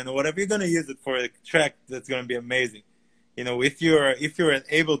percussion or whatever. You're going to use it for a track that's going to be amazing. You know, if you're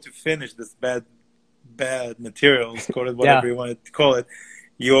able to finish this bad material, call it whatever you want to call it,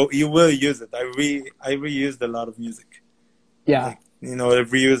 you will use it. I reused a lot of music. Yeah. Like, you know, I've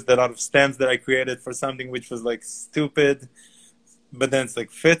reused a lot of stems that I created for something which was like stupid, but then it's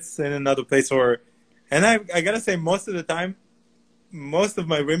like fits in another place. And I gotta say, most of the time, most of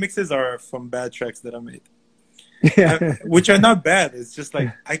my remixes are from bad tracks that I made. Yeah. Which are not bad. It's just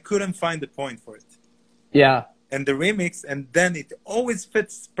like I couldn't find the point for it. Yeah. And the remix, and then it always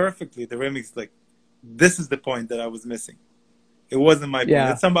fits perfectly. The remix, like, this is the point that I was missing. It wasn't my point.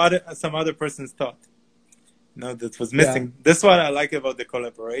 It's some other person's thought. No, that was missing. Yeah. That's what I like about the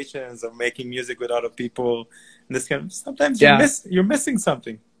collaborations or making music with other people. And this kind of, sometimes you're missing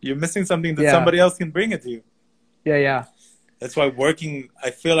something. You're missing something that somebody else can bring it to you. Yeah, yeah. That's why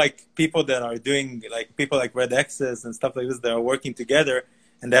I feel like people that are doing, like people like Red X's and stuff like this, that are working together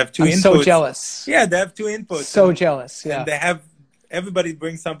and they have two inputs. I'm so jealous. Yeah, they have two inputs. So jealous, yeah. And everybody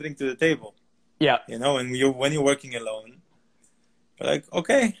brings something to the table. Yeah. You know, and when you're working alone, you're like,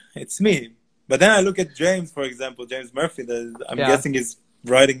 okay, it's me. But then I look at James, for example, James Murphy, that I'm guessing is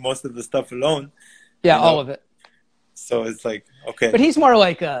writing most of the stuff alone. Yeah, all of it. So it's like, okay. But he's more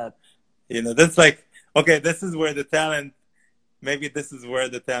like you know, that's like, okay, this is where the talent, maybe this is where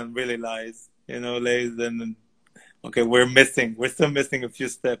the talent really lies, you know, and okay, we're still missing a few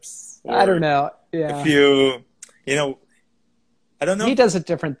steps. I don't know. Yeah. A few, you know, I don't know. He does a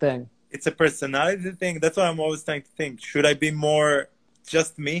different thing. It's a personality thing. That's what I'm always trying to think. Should I be more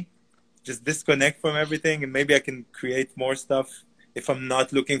just me? Just disconnect from everything, and maybe I can create more stuff if I'm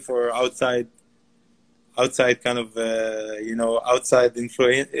not looking for outside kind of you know, outside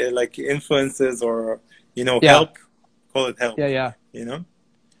influences or, you know, help. Call it help. Yeah. You know,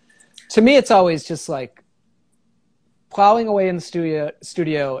 to me it's always just like plowing away in the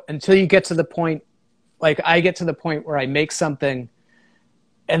studio until you get to the point, like I get to the point where I make something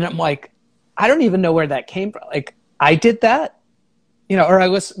and I'm like, I don't even know where that came from. Like I did that. You know, or I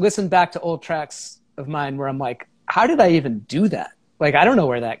listen back to old tracks of mine where I'm like, how did I even do that? Like, I don't know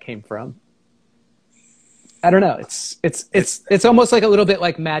where that came from. I don't know. It's almost like a little bit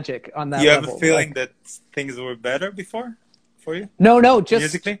like magic on that level. You have a feeling that things were better before for you? No,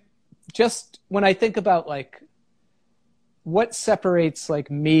 just when I think about like what separates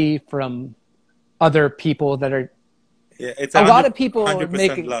like me from other people that are it's a lot of people 100%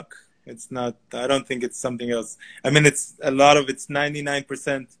 making luck. It's not, I don't think it's something else. I mean, it's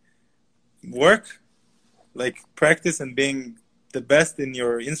 99% work, like practice and being the best in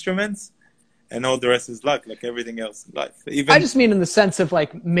your instruments, and all the rest is luck, like everything else in life. I just mean in the sense of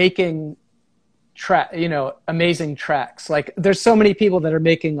like making amazing tracks. Like there's so many people that are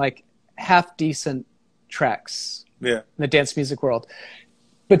making like half decent tracks, Yeah. in the dance music world.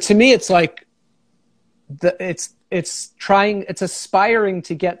 But to me, it's like it's aspiring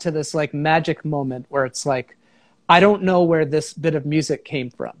to get to this like magic moment where it's like, I don't know where this bit of music came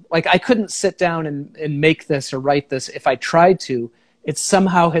from. Like I couldn't sit down and make this or write this if I tried to. It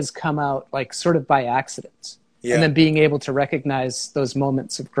somehow has come out like sort of by accident. Yeah. And then being able to recognize those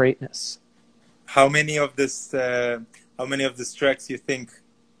moments of greatness. How many of these tracks you think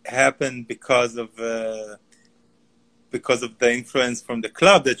happened because of the influence from the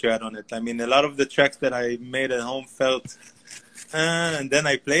club that you had on it? I mean, a lot of the tracks that I made at home felt, and then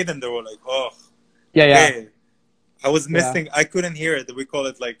I played them, they were like, oh, yeah, yeah. Hey. I was missing. I couldn't hear it. We call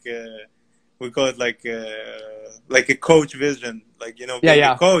it like a coach vision. Like, you know, being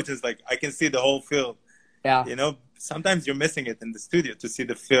a coach is like I can see the whole field. Yeah. You know, sometimes you're missing it in the studio to see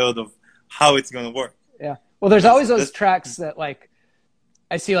the field of how it's going to work. Yeah. Well, there's always those tracks that like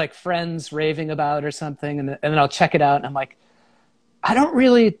I see like friends raving about or something, and then I'll check it out and I'm like, I don't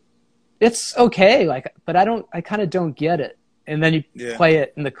really. It's okay, like, but I kind of don't get it. And then you play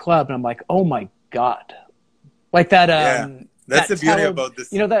it in the club, and I'm like, oh my god. Like that. That's the beauty about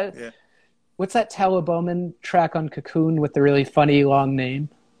this. You know that. Yeah. What's that Tala Bowman track on Cocoon with the really funny long name?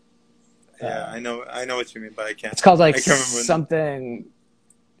 Yeah, I know what you mean, but I can't. It's called like something.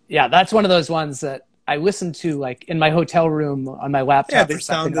 Yeah, that's one of those ones that I listened to like in my hotel room on my laptop. Yeah, they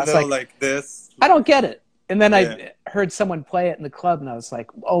sound a little like this. I don't get it. And then I heard someone play it in the club, and I was like,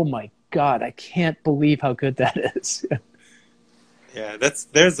 oh my god, I can't believe how good that is. Yeah,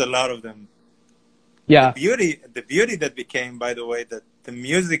 there's a lot of them. Yeah. The beauty that became, by the way, that the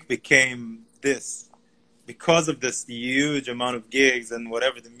music became this because of this huge amount of gigs and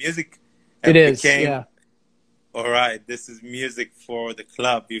whatever. The music became, all right, this is music for the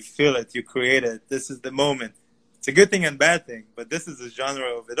club. You feel it, you create it. This is the moment. It's a good thing and bad thing, but this is a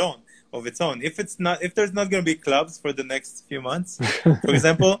genre of its own. If there's not going to be clubs for the next few months, for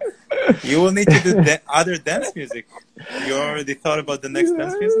example, you will need to do other dance music. You already thought about the next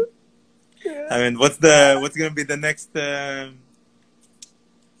dance music? I mean, what's going to be the next? I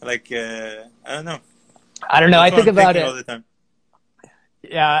don't know. I don't know. I think about it all the time.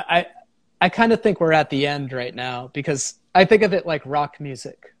 Yeah, I kind of think we're at the end right now because I think of it like rock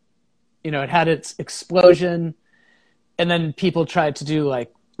music. You know, it had its explosion, and then people tried to do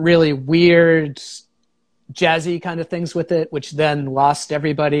like really weird, jazzy kind of things with it, which then lost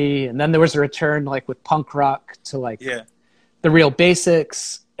everybody. And then there was a return, like with punk rock, to like the real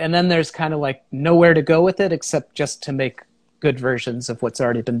basics. And then there's kind of like nowhere to go with it except just to make good versions of what's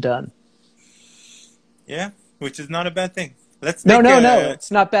already been done. Yeah, which is not a bad thing. No, it's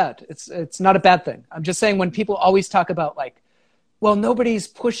not bad. It's not a bad thing. I'm just saying when people always talk about like, well, nobody's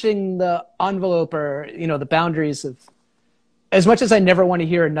pushing the envelope or, you know, the boundaries of, as much as I never want to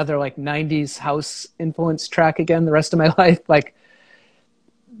hear another like 90s house influence track again the rest of my life, like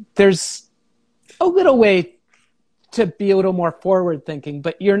there's a little way to be a little more forward thinking,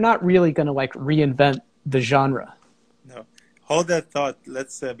 but you're not really going to like reinvent the genre. No, hold that thought.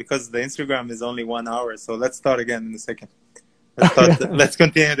 Let's, because the Instagram is only 1 hour. So let's start again in a second. Let's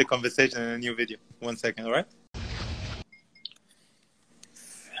continue the conversation in a new video. 1 second. All right.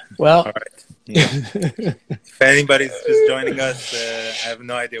 Well, all right. Yeah. If anybody's just joining us, I have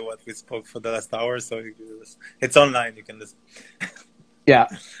no idea what we spoke for the last hour. So it's online. You can listen. Yeah.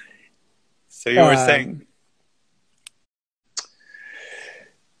 So you were saying,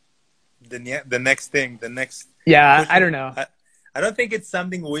 the next thing. Yeah, I don't know. I don't think it's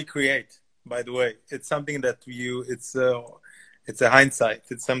something we create, by the way. It's something that it's a hindsight.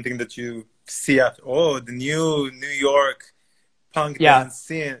 It's something that you see after, the new New York punk dance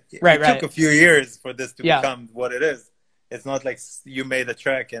scene. It took a few years for this to become what it is. It's not like you made a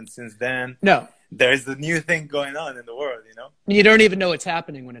track and since then there's a new thing going on in the world, you know? You don't even know what's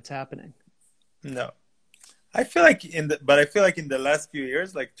happening when it's happening. No. I feel like in the last few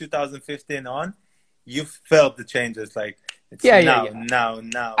years, like 2015 on, you felt the changes. Like it's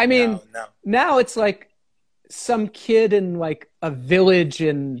now. I mean, now it's like some kid in like a village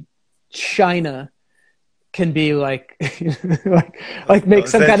in China can be like, like make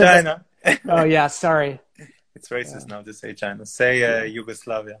some kind China. of. Oh yeah, sorry. It's racist now to say China. Say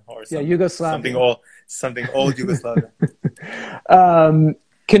Yugoslavia or something. Yeah, Yugoslavia. Something old Yugoslavia.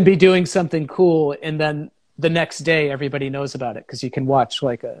 Can be doing something cool, and then the next day everybody knows about it because you can watch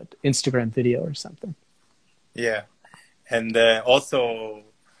like an Instagram video or something. Yeah, and also,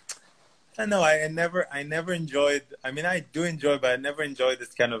 I don't know. I never enjoyed. I mean, I do enjoy, but I never enjoyed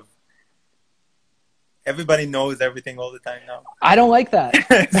this kind of. Everybody knows everything all the time now. I don't like that.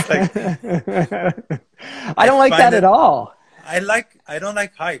 It's like, I don't like that at all. I don't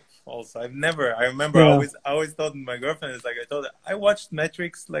like hype. Also, I remember I always told my girlfriend, it's like, I told her, I watched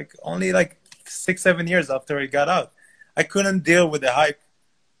Metrics like only like 6-7 years after it got out. I couldn't deal with the hype.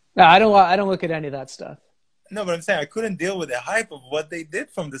 No, I don't look at any of that stuff. No, but I'm saying I couldn't deal with the hype of what they did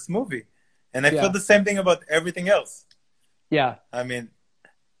from this movie. And I feel the same thing about everything else. Yeah. I mean,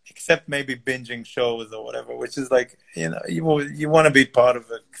 except maybe binging shows or whatever, which is like, you know, you want to be part of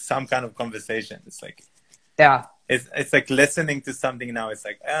some kind of conversation. It's like, yeah, it's like listening to something now. It's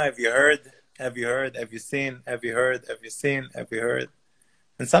like, have you heard? Have you heard? Have you seen? Have you heard? Have you seen? Have you heard?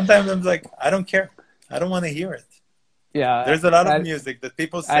 And sometimes I'm like, I don't care. I don't want to hear it. Yeah. There's a lot of music that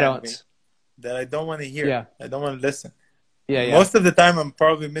people send me that I don't want to hear. Yeah. I don't want to listen. Yeah, yeah. Most of the time, I'm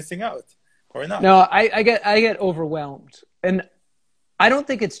probably missing out or not. No, I get overwhelmed. And I don't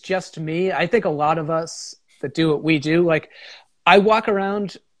think it's just me. I think a lot of us that do what we do, like, I walk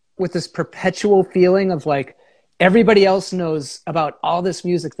around with this perpetual feeling of like, everybody else knows about all this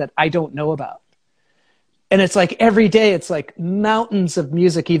music that I don't know about. And it's like every day, it's like mountains of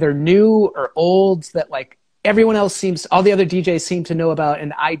music, either new or old, that like everyone else all the other DJs seem to know about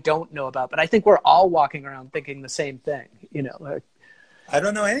and I don't know about. But I think we're all walking around thinking the same thing, you know. Like, I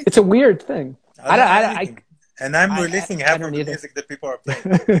don't know anything. It's a weird thing. And I'm releasing half of the music that people are playing,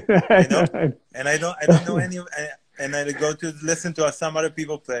 you know? And I don't know any of, and I go to listen to some other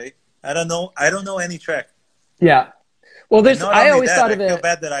people play. I don't know any track. Yeah. Well, I always thought of it. I feel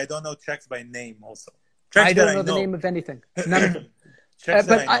bad that I don't know tracks by name also. I don't know the name of anything. None of them. Tracks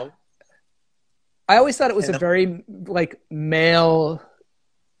that I know. I always thought it was a very like male,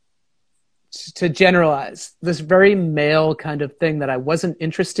 to generalize, this very male kind of thing that I wasn't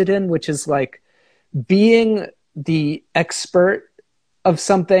interested in, which is like being the expert of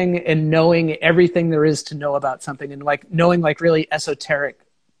something and knowing everything there is to know about something and like knowing like really esoteric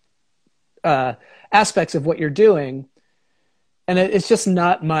aspects of what you're doing. And it's just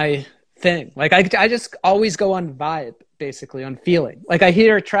not my thing. Like I just always go on vibe, basically on feeling. Like I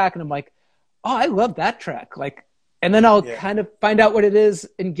hear a track and I'm like, oh, I love that track. Like, and then I'll kind of find out what it is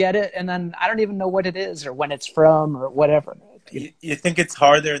and get it. And then I don't even know what it is or when it's from or whatever. You think it's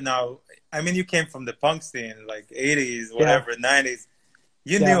harder now? I mean, you came from the punk scene, like 80s, whatever, 90s.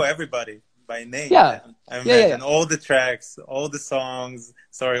 You knew everybody by name. Yeah. I imagine all the tracks, all the songs,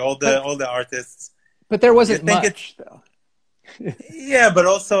 all the artists. But there wasn't much, though. Yeah, but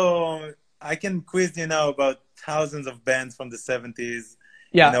also I can quiz you now about thousands of bands from the 70s,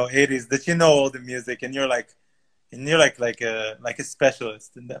 80s that you know all the music, and you're like a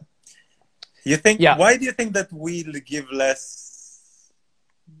specialist in them. You think? Why do you think that we give less?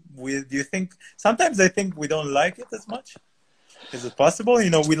 Do you think sometimes I think we don't like it as much? Is it possible? You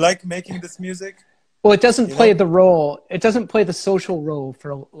know, we like making this music. Well, it doesn't play the role. It doesn't play the social role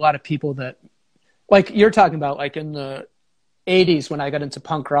for a lot of people that, like you're talking about, like in the 80s when I got into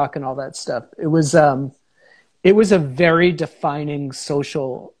punk rock and all that stuff. It was a very defining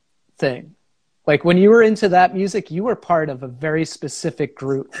social thing. Like when you were into that music, you were part of a very specific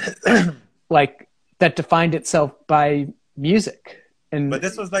group, like that defined itself by music. But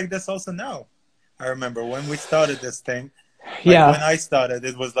this was like this also now. I remember when we started this thing. When I started,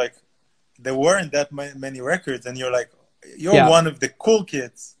 it was like there weren't that many records, and you're one of the cool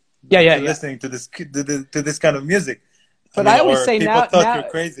kids. Listening to this kind of music. But I always say people thought you're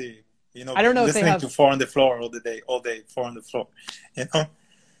crazy. You know, I don't know listening to Four on the Floor all day, Four on the Floor. You know,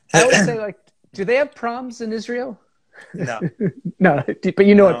 I always say, like, do they have proms in Israel? No, no, but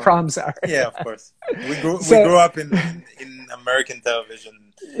you know what proms are. Yeah, of course. We grew up in American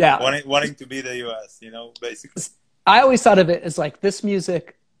television. Wanting to be the U.S. You know, basically. I always thought of it as like this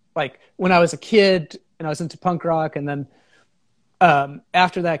music, like when I was a kid and I was into punk rock, and then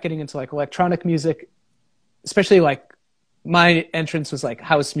after that, getting into like electronic music, especially like my entrance was like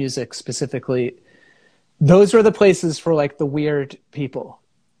house music specifically. Those were the places for like the weird people.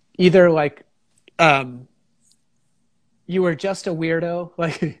 Either like you were just a weirdo,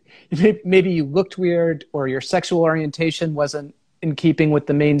 like maybe you looked weird, or your sexual orientation wasn't in keeping with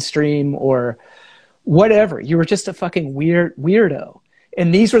the mainstream, or whatever. You were just a fucking weirdo.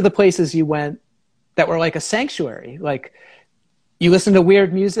 And these were the places you went that were like a sanctuary. Like you listened to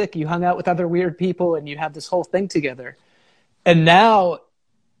weird music, you hung out with other weird people, and you had this whole thing together. And now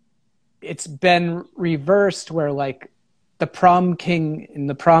it's been reversed where like the prom king and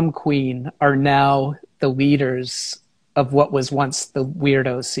the prom queen are now the leaders of what was once the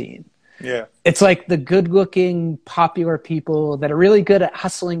weirdo scene. Yeah. It's like the good looking popular people that are really good at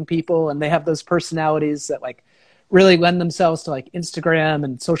hustling people, and they have those personalities that like really lend themselves to like Instagram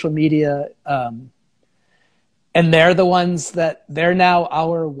and social media. And they're the ones that they're now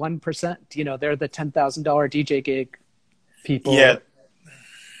our 1%, you know, they're the $10,000 DJ gig people. Yeah.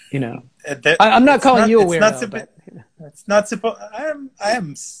 you know. I'm not calling you a weirdo, but it's not supposed. I'm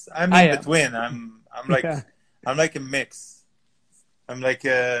in between. I'm like I'm like a mix. I'm like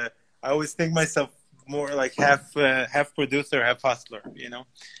I always think myself more like half producer, half hustler. You know,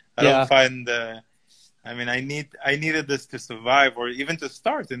 I don't find. I mean, I needed this to survive, or even to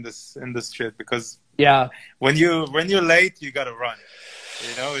start in this shit, because when you're late, you gotta run.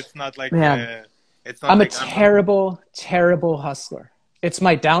 You know, it's not like it's not. I'm like, terrible hustler. It's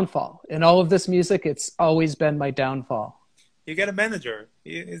my downfall. In all of this music, it's always been my downfall. You get a manager.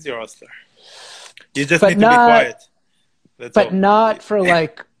 He's your hustler. You just need to be quiet. That's all. Not for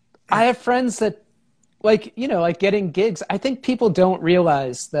like, I have friends that like, you know, like getting gigs. I think people don't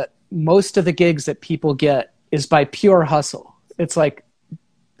realize that most of the gigs that people get is by pure hustle. It's like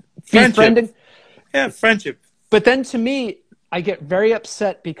friendship. Yeah, friendship. But then to me, I get very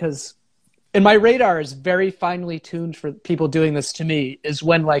upset because, and my radar is very finely tuned for people doing this to me, is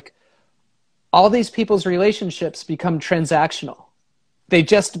when like all these people's relationships become transactional. They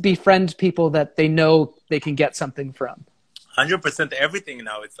just befriend people that they know they can get something from. 100% everything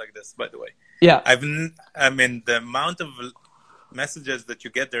now it's like this, by the way. Yeah. I mean, the amount of messages that you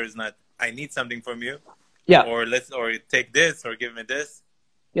get there is not, I need something from you. Yeah. Or take this, or give me this.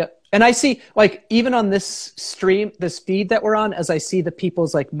 Yeah. And I see, like, even on this stream, this feed that we're on, as I see the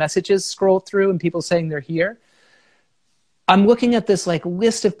people's like messages scroll through and people saying they're here, I'm looking at this like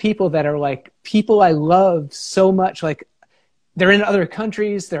list of people that are like people I love so much. Like, they're in other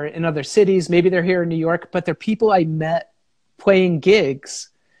countries, they're in other cities, maybe they're here in New York, but they're people I met playing gigs.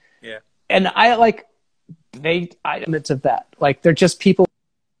 Yeah. And I like, I'm into that. Like, they're just people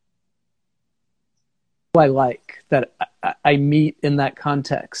I like that I meet in that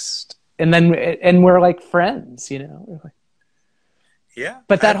context. And we're like friends, you know? Yeah.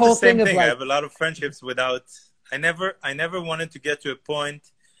 But that whole thing of like, I have a lot of friendships without, I never wanted to get to a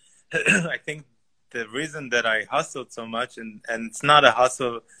point. I think the reason that I hustled so much, and it's not a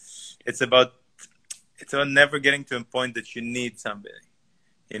hustle, it's about never getting to a point that you need somebody,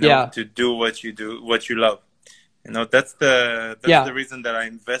 you know, to do what you love. You know, that's the reason that I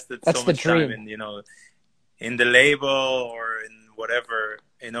invested so much time in, you know, in the label or in whatever,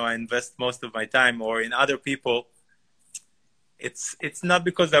 you know, I invest most of my time, or in other people. It's not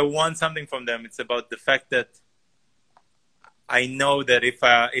because I want something from them. It's about the fact that I know that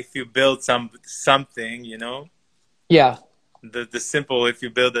if you build something, you know, the simple, if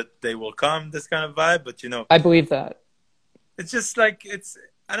you build it, they will come, this kind of vibe. But, you know, I believe that. It's just like,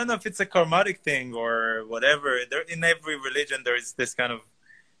 I don't know if it's a karmatic thing or whatever. In every religion, there is this kind of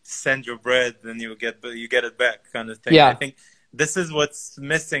send your bread and you get it back kind of thing. Yeah. I think this is what's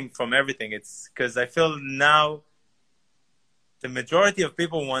missing from everything. It's because I feel now the majority of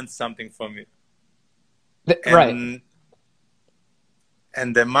people want something from you. Right.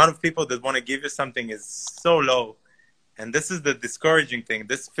 And the amount of people that want to give you something is so low. And this is the discouraging thing.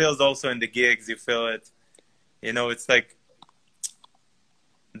 This feels also in the gigs. You feel it. You know, it's like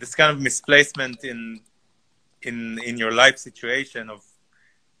this kind of misplacement in your life situation of,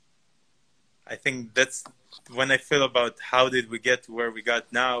 I think that's when I feel about how did we get to where we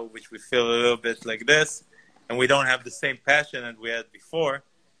got now, which we feel a little bit like this, and we don't have the same passion that we had before,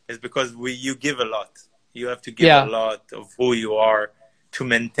 is because you give a lot. You have to give a lot of who you are to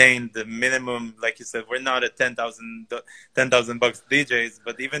maintain the minimum. Like you said, we're not at $10,000 DJs,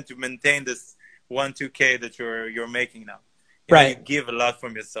 but even to maintain this 1-2K that you're making now, you give a lot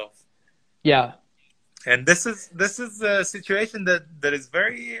from yourself. Yeah. And this is a situation that is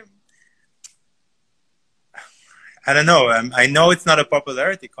very, I don't know. I know it's not a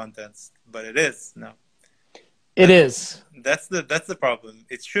popularity contest, but it is. No, it is. That's the problem.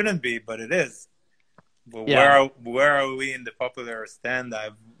 It shouldn't be, but it is. But where are we in the popular stand? I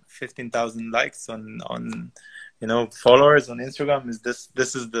have 15,000 likes on you know, followers on Instagram.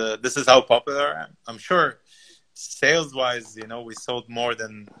 This is how popular I am. I'm sure sales wise, you know, we sold more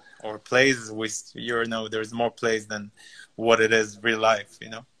than, or plays, you know, there's more plays than what it is real life, you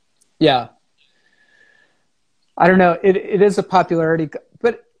know? Yeah. I don't know. It is a popularity,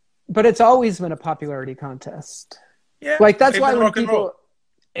 but it's always been a popularity contest. Yeah. Like, that's why when people,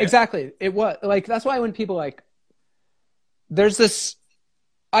 exactly. It was like, that's why when people like, there's this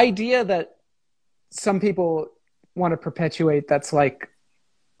idea that some people want to perpetuate. That's like,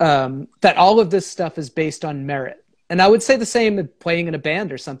 that all of this stuff is based on merit. And I would say the same with playing in a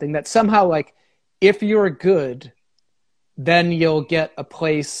band or something, that somehow, like, if you're good, then you'll get a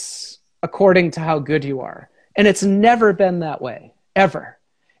place according to how good you are. And it's never been that way, ever.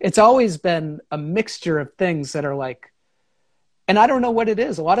 It's always been a mixture of things that are like, and I don't know what it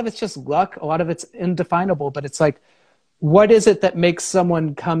is. A lot of it's just luck. A lot of it's indefinable, but it's like what is it that makes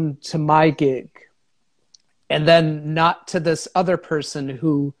someone come to my gig and then not to this other person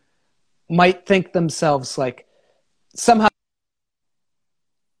who might think themselves like somehow.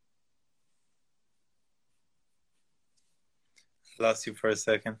 Lost you for a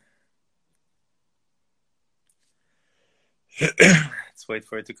second. Let's wait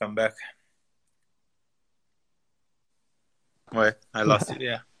for it to come back. Wait, I lost you.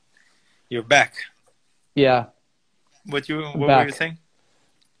 Yeah, you're back. Yeah. What were you saying?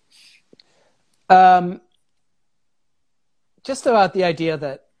 Just about the idea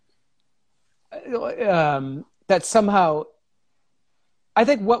that that somehow, I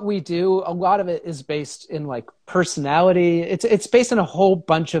think what we do, a lot of it is based in like personality. It's based on a whole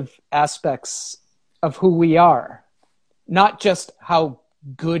bunch of aspects of who we are, not just how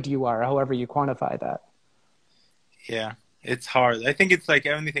good you are, however you quantify that. Yeah, it's hard. I think it's like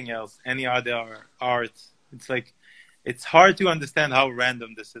anything else, any other art. It's like, it's hard to understand how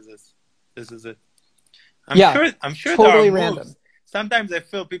random this is. This is it. I'm sure totally there are random. moves. Sometimes I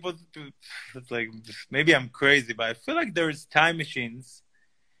feel people do, it's like, maybe I'm crazy, but I feel like there's time machines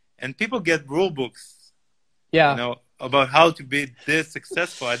and people get rule books, Yeah. you know, about how to be this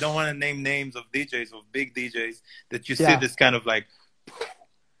successful. I don't want to name names of DJs, of big DJs that you see this kind of like,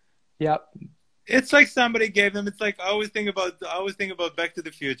 yep. It's like somebody gave them, it's like, I always think about Back to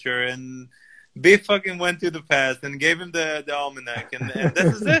the Future, and B fucking went to the past and gave him the almanac, and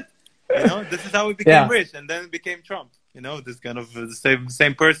this is it. You know, this is how he became rich, and then became Trump. You know, this kind of the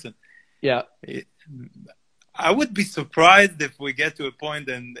same person. Yeah. I would be surprised if we get to a point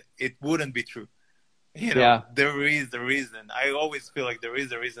and it wouldn't be true. You know, there is a reason. I always feel like there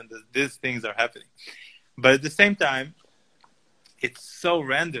is a reason that these things are happening. But at the same time, it's so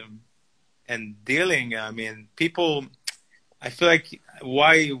random and dealing. I mean, people, I feel like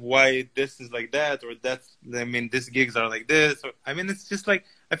why this is like that, or that's, I mean, these gigs are like this. Or, I mean, it's just like,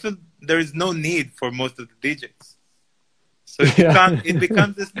 I feel there is no need for most of the DJs. So it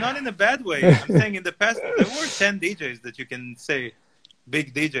becomes this, not in a bad way. I'm saying in the past, there were 10 DJs that you can say,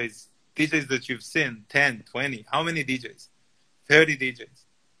 big DJs that you've seen, 10, 20. How many DJs? 30 DJs.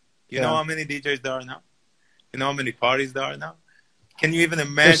 You know how many DJs there are now? You know how many parties there are now? Can you even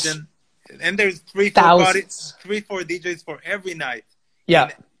imagine? And there's 3-4 parties, 3-4 DJs for every night. Yeah.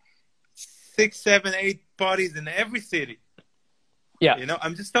 6, 7, 8 parties in every city. Yeah. You know,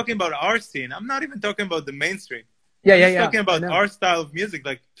 I'm just talking about our scene. I'm not even talking about the mainstream. I'm just talking about our style of music,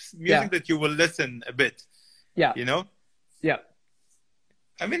 like music that you will listen a bit. Yeah. You know? Yeah.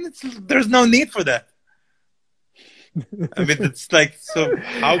 I mean, there's no need for that. I mean, it's like, so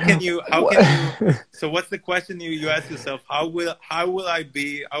how can you, so what's the question you ask yourself? How will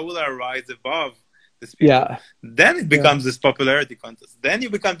I rise above this people? Yeah. Then it becomes this popularity contest. Then you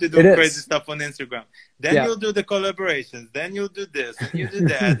become to do crazy stuff on Instagram. Then you'll do the collaborations. Then you'll do this and you do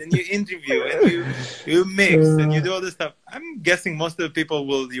that and you interview and you mix and you do all this stuff. I'm guessing most of the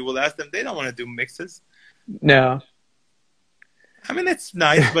people you will ask them, they don't want to do mixes. No. I mean, it's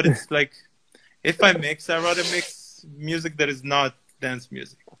nice, but it's like, if I mix, I'd rather mix music that is not dance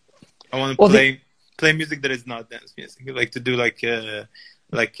music. I want to play music that is not dance music. I like to do like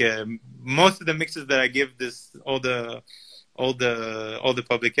most of the mixes that I give all the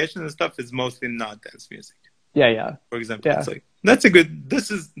publications and stuff is mostly not dance music. Yeah. For example, it's like, that's a good.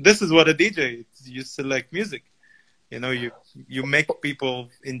 This is what a DJ. You select music. You know, you make people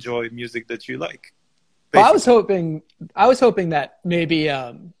enjoy music that you like. Well, I was hoping that maybe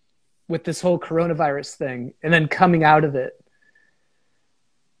with this whole coronavirus thing and then coming out of it,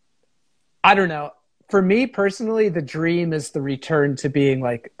 I don't know. For me personally, the dream is the return to being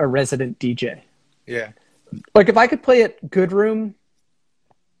like a resident DJ. Yeah. Like if I could play at Good Room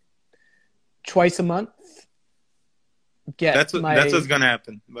twice a month, that's what's gonna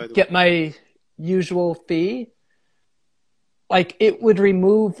happen. By the way, get my usual fee. Like it would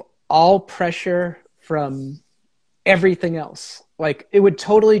remove all pressure from everything else. Like it would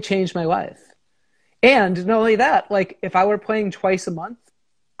totally change my life. And not only that, like if I were playing twice a month,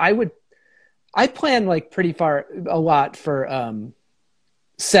 I plan like a lot for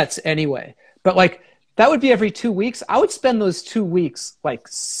sets anyway. But like that would be every 2 weeks. I would spend those 2 weeks like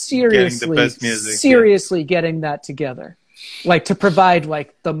seriously getting that together. Like to provide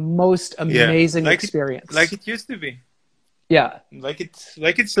like the most amazing experience. Like it used to be. Yeah. Like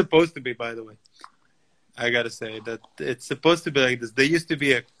it's supposed to be, by the way. I gotta say that it's supposed to be like this. There used to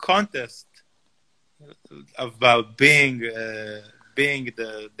be a contest about being the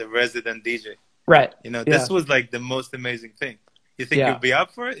resident DJ. Right. You know, this was like the most amazing thing. You think you'll be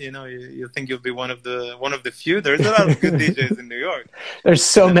up for it? You know, you think you'll be one of the few? There's a lot of good DJs in New York. There's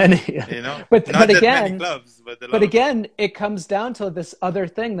so many. You know, but not that again, many clubs, but again, it comes down to this other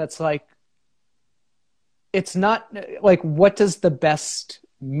thing that's like, it's not like, what does the best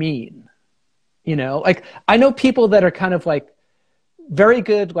mean? You know, like I know people that are kind of like very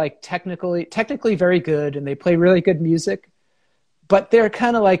good, like technically very good, and they play really good music, but they're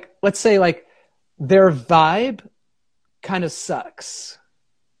kind of like, let's say like their vibe kind of sucks.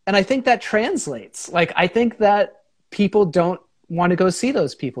 And I think that translates. Like, I think that people don't want to go see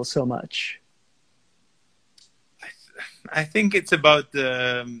those people so much. I think it's about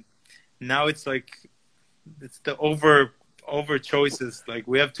now it's like, it's the over choices. Like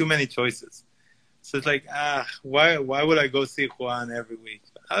we have too many choices. So it's like, why would I go see Juan every week?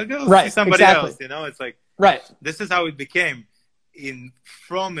 I'll go see somebody else, you know? It's like, this is how it became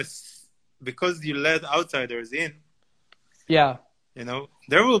because you let outsiders in. Yeah. You know,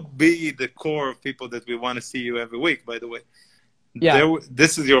 there will be the core of people that we want to see you every week, by the way. Yeah.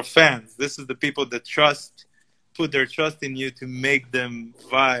 This is your fans. This is the people that put their trust in you to make them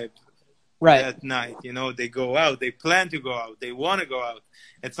vibe that night. You know, they go out, they plan to go out, they want to go out.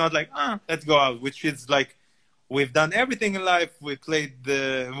 It's not like, let's go out, which is like, we've done everything in life. We played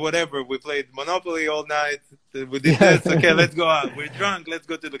we played Monopoly all night. We did this. Okay, let's go out. We're drunk. Let's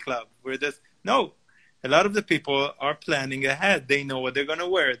go to the club. No. A lot of the people are planning ahead. They know what they're going to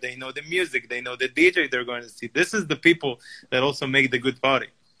wear. They know the music. They know the DJ they're going to see. This is the people that also make the good party.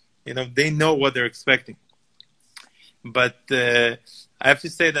 You know, they know what they're expecting. But I have to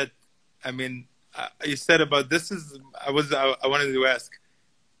say that, I mean, you said about I wanted to ask.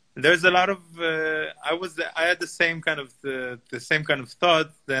 There's a lot of I had the same kind of thought.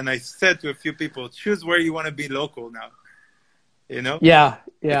 Then I said to a few people, choose where you want to be local now. You know? Yeah,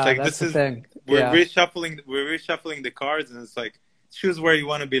 like, that's the thing. We're reshuffling the cards, and it's like, choose where you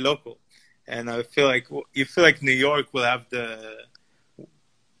want to be local. And I feel like New York will have the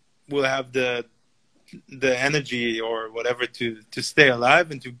energy or whatever to stay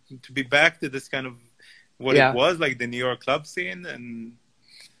alive and to be back to this kind of what it was, like the New York club scene and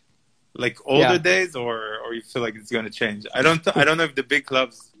like older days, or you feel like it's going to change. I don't know if the big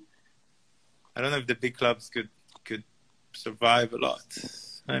clubs could survive a lot.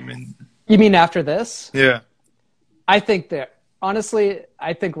 I mean, you mean after this? Yeah. I think honestly,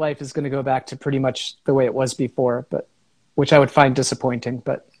 I think life is going to go back to pretty much the way it was before, but which I would find disappointing.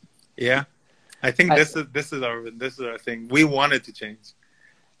 But yeah, I think this is our thing. We want it to change.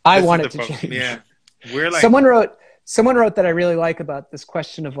 I want it to change. Yeah, we're like, someone wrote that I really like about this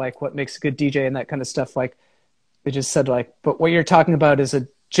question of like what makes a good DJ and that kind of stuff. Like they just said like, but what you're talking about is a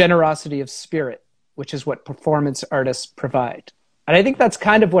generosity of spirit, which is what performance artists provide. And I think that's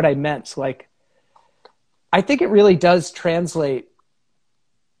kind of what I meant. Like, I think it really does translate.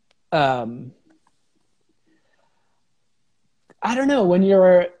 I don't know, when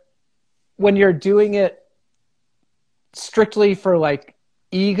you're doing it strictly for like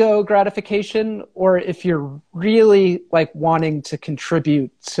ego gratification, or if you're really like wanting to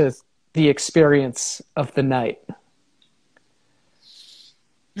contribute to the experience of the night.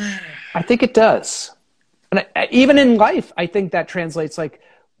 I think it does. And even in life, I think that translates. Like,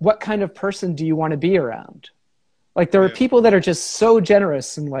 what kind of person do you want to be around? Like, there are people that are just so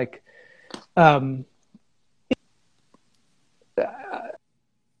generous and like,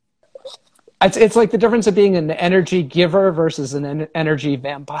 it's like the difference of being an energy giver versus an energy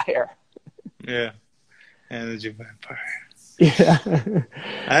vampire. Yeah, energy vampire. Yeah,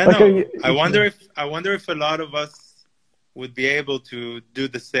 I don't know. I wonder if a lot of us would be able to do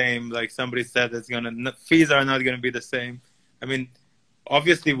the same. Like somebody said, fees are not gonna be the same. I mean,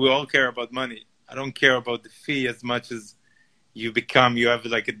 obviously we all care about money. I don't care about the fee as much as you have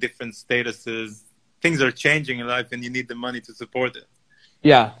like a different statuses. Things are changing in life, and you need the money to support it.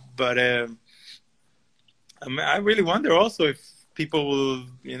 Yeah, but I mean, I really wonder also if people will,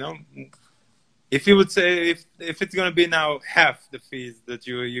 you know, if you would say if it's gonna be now half the fees that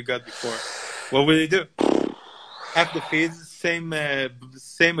you got before, what will you do? Half the fees, same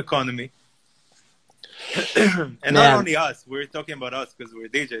economy. And not only us, we're talking about us because we're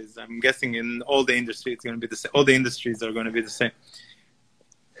DJs. I'm guessing in all the industry, it's going to be the same. All the industries are going to be the same.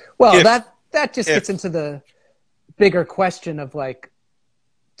 Well, that just gets into the bigger question of like,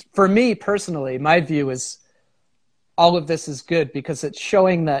 for me personally, my view is all of this is good because it's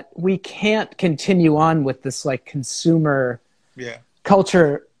showing that we can't continue on with this like consumer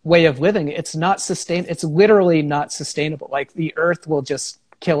culture way of living. It's not it's literally not sustainable. Like the earth will just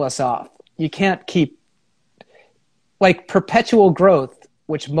kill us off. You can't keep like perpetual growth,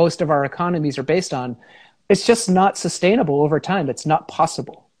 which most of our economies are based on, it's just not sustainable over time. It's not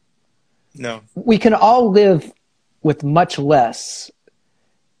possible. No. We can all live with much less.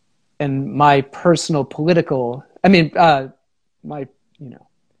 And my personal political, I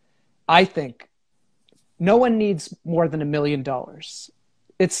think no one needs more than $1 million.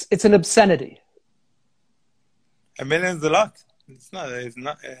 It's an obscenity. $1 million is a lot. It's not. I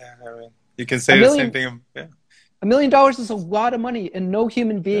mean, you can say the same thing. Yeah. $1 million is a lot of money, and no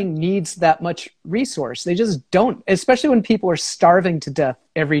human being needs that much resource. They just don't, especially when people are starving to death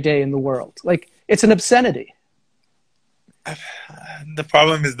every day in the world. Like, it's an obscenity. The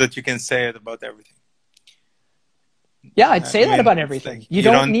problem is that you can say it about everything. Yeah, I'd say that about everything. Like, we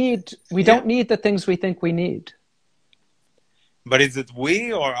don't need the things we think we need. But is it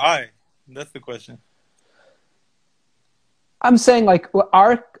we or I? That's the question. I'm saying, like,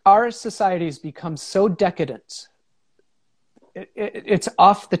 our society's become so decadent. It's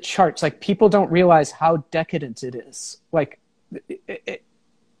off the charts. Like, people don't realize how decadent it is. Like,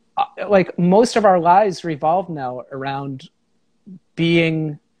 like most of our lives revolve now around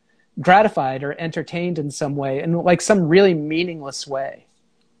being gratified or entertained in some way, in like some really meaningless way.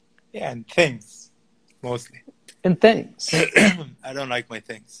 Yeah, and things mostly. And things. I don't like my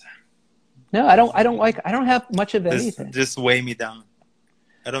things. No, I don't have much of anything. Just weigh me down.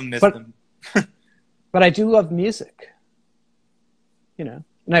 I don't miss them. But I do love music. You know,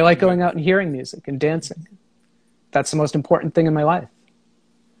 and I like going out and hearing music and dancing. That's the most important thing in my life.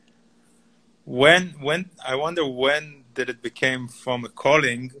 I wonder when did it become from a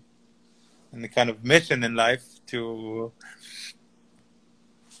calling and a kind of mission in life to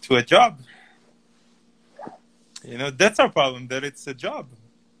a job? You know, that's our problem, that it's a job.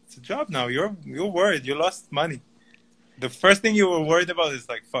 It's a job now. You're worried. You lost money. The first thing you were worried about is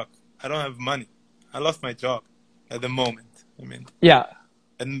like, fuck, I don't have money. I lost my job at the moment. I mean, yeah.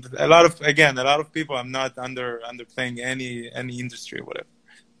 And a lot of people, I'm not underplaying any industry or whatever.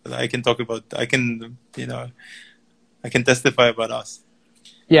 But I can testify about us.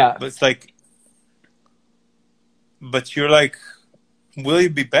 Yeah. But it's like, but you're like, will you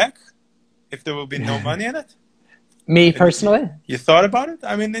be back if there will be no money in it? Me personally? You thought about it?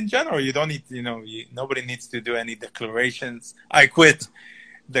 I mean, in general, you don't need, nobody needs to do any declarations. I quit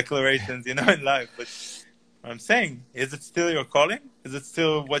declarations, in life. But what I'm saying, is it still your calling? Is it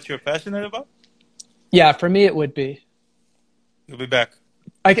still what you're passionate about? Yeah, for me, it would be. You'll be back.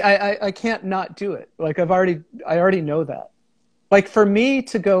 I can't not do it. Like, I already know that. Like, for me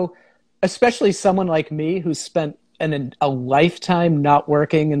to go, especially someone like me who spent a lifetime not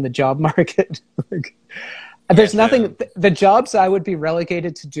working in the job market, like, there's nothing, the jobs I would be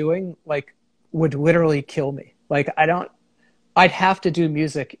relegated to doing, like, would literally kill me. Like, I'd have to do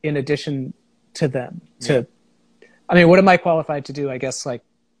music in addition to them. I mean, what am I qualified to do? I guess, like,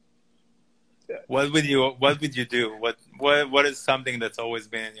 what would you do? What is something that's always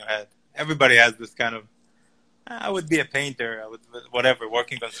been in your head? Everybody has this kind of, I would be a painter, I would, whatever,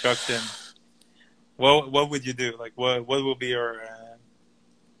 working construction. What would you do? Like, what will be your...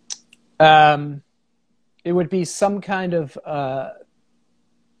 It would be some kind of, how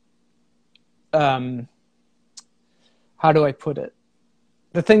do I put it?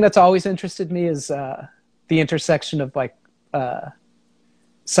 The thing that's always interested me is the intersection of, like,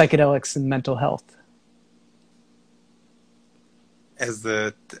 psychedelics and mental health. As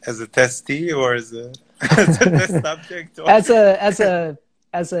a testee or as a test subject? Or? As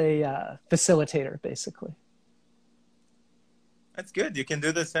a facilitator, basically. That's good. You can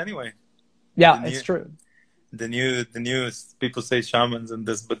do this anyway. Yeah, it's true. The new people say shamans and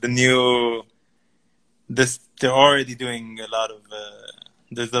this, but they're already doing a lot of.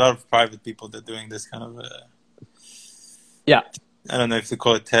 There's a lot of private people that are doing this kind of. Yeah. I don't know if they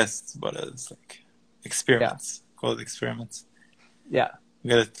call it tests, but it's like experiments. Yeah. Call it experiments. Yeah.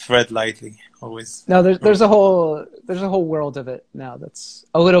 You gotta tread lightly always. No, there's a whole world of it now that's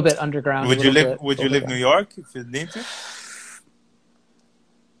a little bit underground. Would you live New York if you need to?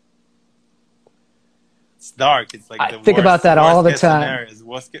 It's dark. It's like I think about that all the time.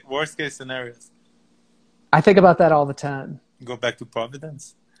 Worst case scenarios. I think about that all the time. Go back to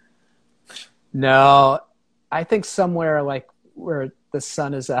Providence? No, I think somewhere like where the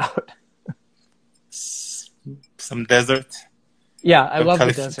sun is out. Some desert. Yeah, I love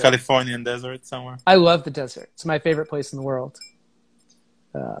the desert. Californian desert somewhere. I love the desert. It's my favorite place in the world.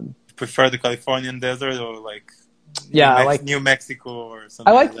 Prefer the Californian desert or like New Mexico or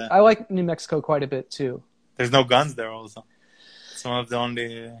something like that? I like New Mexico quite a bit too. There's no guns there also. It's one of the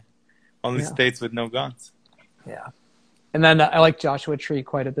only states with no guns. Yeah. And then I like Joshua Tree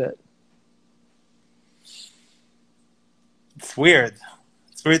quite a bit. It's weird.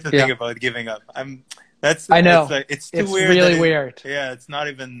 It's weird to think about giving up. I know. It's like, it's too it's weird. really weird. Yeah, it's not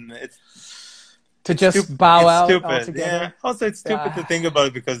even. To just bow out stupid. altogether. Yeah. Also, it's stupid to think about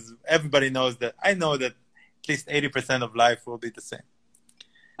it because everybody knows that. I know that at least 80% of life will be the same.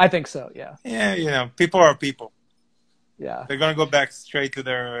 I think so. Yeah. Yeah, you know, people are people. Yeah. They're gonna go back straight to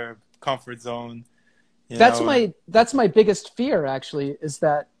their comfort zone. That's my biggest fear, actually, is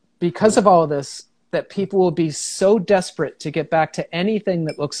that because of all of this, that people will be so desperate to get back to anything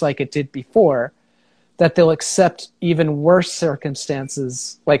that looks like it did before, that they'll accept even worse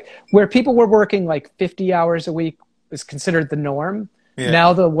circumstances. Like where people were working like 50 hours a week is considered the norm. Yeah.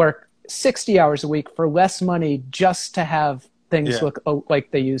 Now they'll work 60 hours a week for less money just to have things look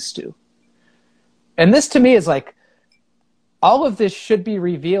like they used to. And this to me is like, all of this should be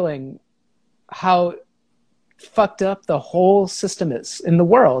revealing how fucked up the whole system is in the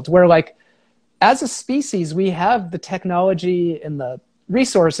world, where like as a species we have the technology and the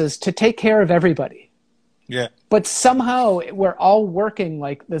resources to take care of everybody, but somehow we're all working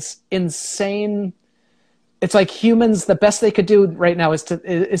like this insane. It's like humans, the best they could do right now is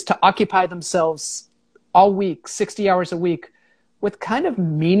to occupy themselves all week, 60 hours a week, with kind of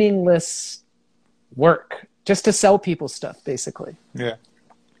meaningless work just to sell people stuff, basically.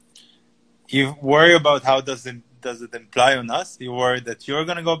 You worry about how does it imply on us? You worry that you're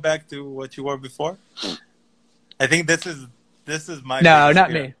gonna go back to what you were before? I think this is my no, not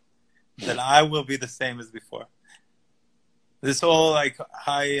fear, me. that I will be the same as before. This whole like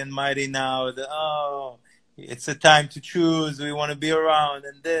high and mighty now. It's a time to choose. We want to be around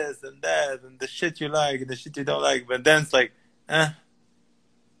and this and that and the shit you like and the shit you don't like. But then it's like, all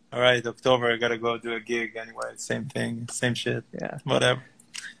right, October I gotta go do a gig anyway. Same thing, same shit. Yeah, whatever.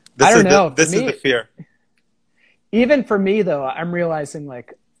 I don't know. This is the fear. Even for me, though, I'm realizing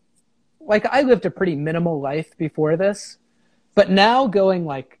like I lived a pretty minimal life before this, but now going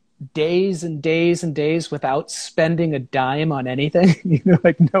like days and days and days without spending a dime on anything, you know,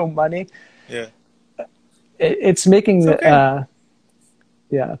 like no money. Yeah. It's making it's okay.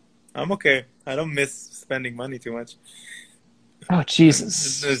 Yeah. I'm okay. I don't miss spending money too much. Oh,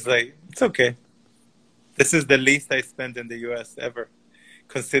 Jesus. It's like, it's okay. This is the least I spent in the US ever.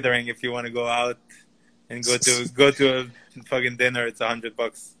 Considering if you want to go out and go to a fucking dinner, it's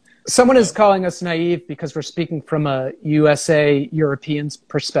 $100. Someone is calling us naive because we're speaking from a USA European's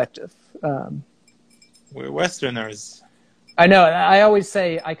perspective. We're Westerners. I know. I always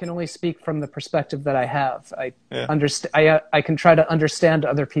say I can only speak from the perspective that I have. I can try to understand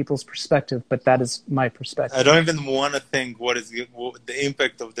other people's perspective, but that is my perspective. I don't even want to think what is the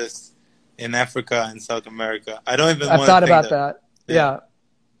impact of this in Africa and South America. I don't even. I've thought about that. Yeah.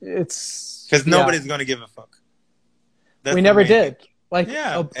 It's because nobody's going to give a fuck. That's we never did. Like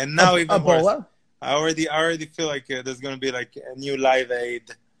and now even Ebola. Worse. I already feel like there's going to be like a new Live Aid,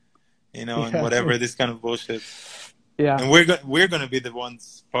 you know, and whatever this kind of bullshit. Yeah, and we're going to be the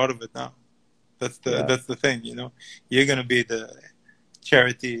ones part of it now. That's the thing, you know. You're going to be the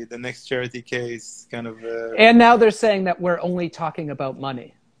next charity case kind of. And now they're saying that we're only talking about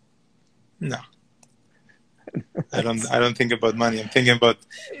money. No. I don't think about money. I'm thinking about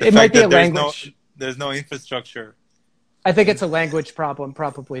the fact that there's no infrastructure. I think it's a language problem,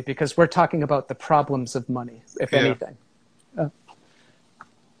 probably, because we're talking about the problems of money, if anything.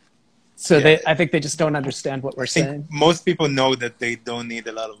 So I think they just don't understand what we're saying. Most people know that they don't need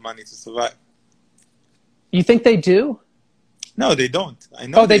a lot of money to survive. You think they do? No, they don't. I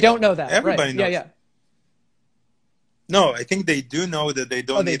know. Oh, they don't know that. Everybody knows. Yeah. No, I think they do know that they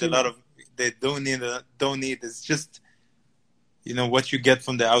don't need a lot of. They don't need. It's just, you know, what you get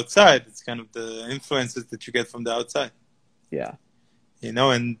from the outside. It's kind of the influences that you get from the outside. Yeah. You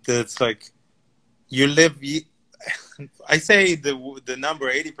know, and it's like you live. I say the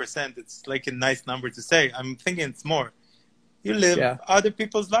number 80%. It's like a nice number to say. I'm thinking it's more. You live other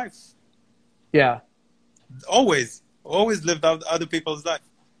people's lives. Yeah. Always lived out other people's life.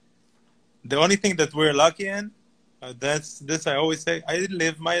 The only thing that we're lucky in, that's this. I always say, I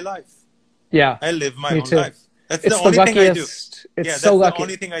live my life. Yeah, I live my own life. That's the only thing I do. It's so lucky. That's the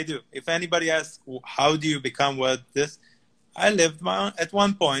only thing I do. If anybody asks, how do you become what this? I lived my own. At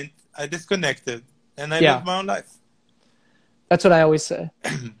one point, I disconnected and I lived my own life. That's what I always say.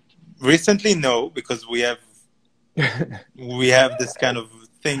 Recently, no, because we have this kind of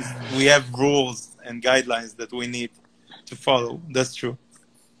things. We have rules and guidelines that we need to follow. That's true.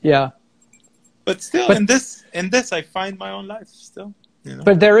 Yeah. But still, in this, I find my own life still. You know?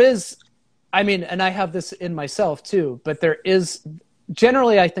 But there is, I mean, and I have this in myself too, but there is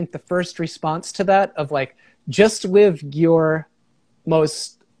generally, I think the first response to that of like, just live your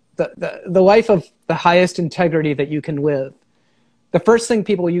most, the life of the highest integrity that you can live. the first thing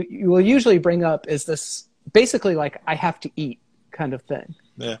people you will usually bring up is this basically like I have to eat kind of thing.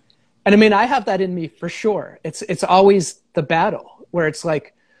 Yeah. And I mean, I have that in me for sure. It's always the battle where it's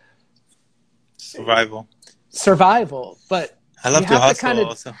like survival, but I love to hustle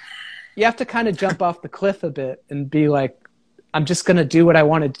also. You have to kind of jump off the cliff a bit and be like, I'm just going to do what I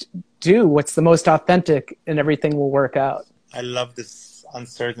want to do. What's the most authentic, and everything will work out. I love this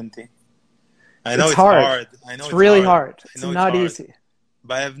uncertainty. I know it's hard. hard. I know it's really hard. I It's know not hard, easy.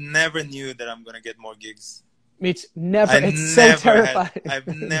 but I've never knew that I'm going to get more gigs. Me too. Never. It's so terrifying. I've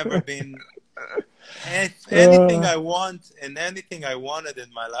never been. Anything I want and anything I wanted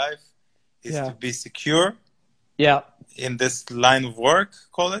in my life is to be secure. Yeah. In this line of work,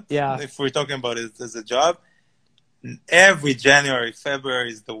 call it. Yeah. If we're talking about it as a job, every January, February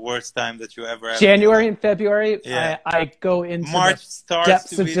is the worst time that you ever have. January and February, yeah. I go into March starts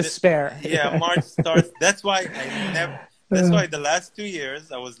depths of despair. March starts. That's why I never. That's why the last 2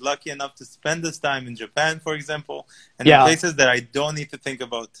 years I was lucky enough to spend this time in Japan, for example, and in places that I don't need to think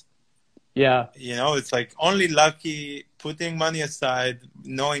about. Yeah. You know, it's like only lucky, putting money aside,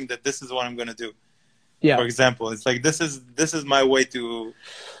 knowing that this is what I'm going to do. Yeah. For example, it's like this is my way to,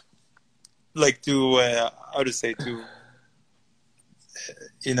 like, to how to say, to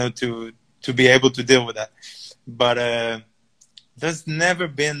you know, to be able to deal with that. But it's never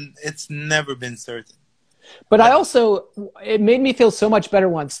been certain. But I also, it made me feel so much better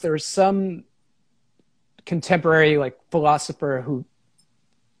once. There was some contemporary like philosopher who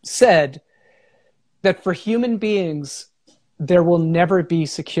said that for human beings, there will never be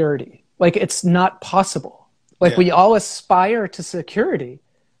security. Like, it's not possible. Like, we all aspire to security,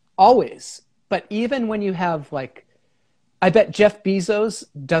 always. But even when you have, like, I bet Jeff Bezos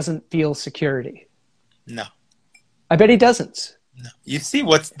doesn't feel security. No. I bet he doesn't. No. You see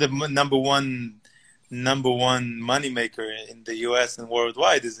what's the number one moneymaker in the US and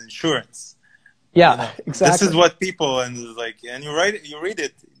worldwide is insurance. Yeah, you know, exactly. This is what people, and you read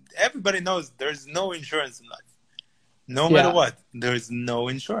it, everybody knows there's no insurance in life. No matter what, there's no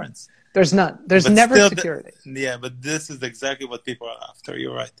insurance. There's none. There's never security. But this is exactly what people are after.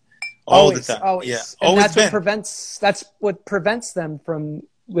 You're right. Always, the time. Always. Yeah, and always that's what prevents them from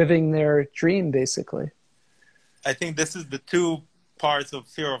living their dream, basically. I think this is the two parts of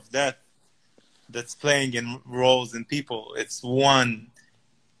fear of death that's playing in roles in people. It's one,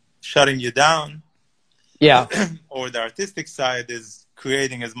 shutting you down. Yeah. Or the artistic side is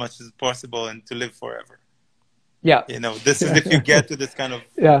creating as much as possible and to live forever. Yeah. You know, this is if you get to this kind of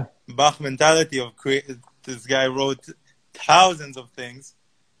Bach mentality of this guy wrote thousands of things.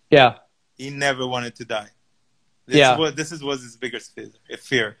 Yeah. He never wanted to die. This was his biggest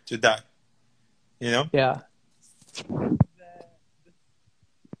fear, to die. You know? Yeah.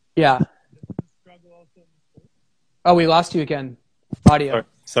 Yeah. Oh, we lost you again. Audio.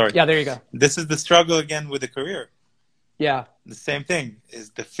 Sorry. Yeah, there you go. This is the struggle again with the career. Yeah. The same thing is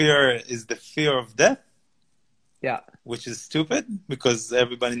the fear of death. Yeah. Which is stupid because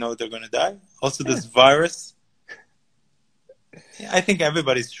everybody knows they're going to die. Also, this virus. I think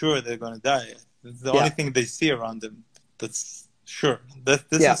everybody's sure they're going to die. It's the only thing they see around them that's sure. This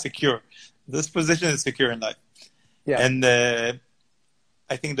is secure. This position is secure in life. Yeah. And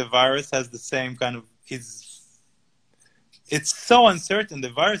I think the virus has the same kind of... It's so uncertain, the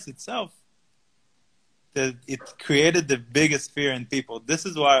virus itself, that it created the biggest fear in people. This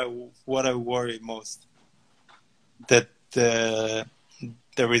is what I worry most. That the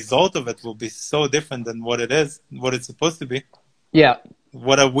result of it will be so different than what it is, what it's supposed to be. Yeah.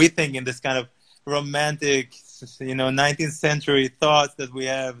 What are we thinking, this kind of romantic, 19th century thoughts that we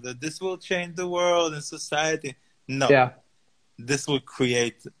have, that this will change the world and society? No. Yeah. This will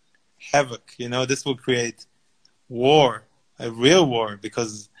create havoc, this will create war, a real war,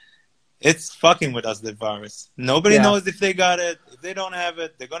 because it's fucking with us, the virus. Nobody knows if they got it, if they don't have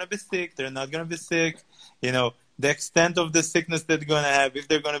it, they're going to be sick, they're not going to be sick, the extent of the sickness that they're going to have, if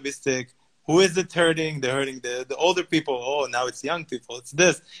they're going to be sick. Who is it hurting? They're hurting the older people. Oh, now it's young people. It's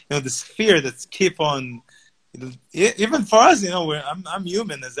this. this fear that's keep on. Even for us, I'm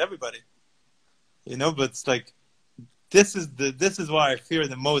human as everybody. But it's like this is why I fear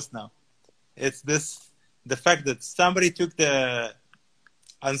the most now. It's the fact that somebody took the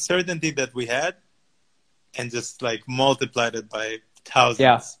uncertainty that we had and just like multiplied it by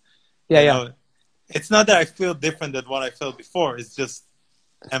thousands. Yeah. It's not that I feel different than what I felt before. It's just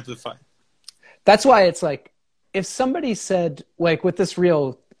amplified. That's why it's like, if somebody said, like, with this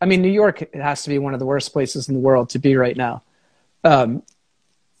New York has to be one of the worst places in the world to be right now.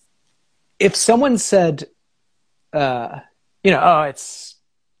 If someone said, we're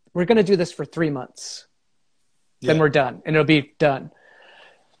going to do this for 3 months. then we're done, and it'll be done.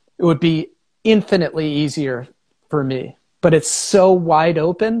 It would be infinitely easier for me, but it's so wide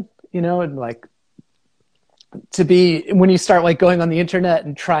open, you know, and like to be, when you start like going on the internet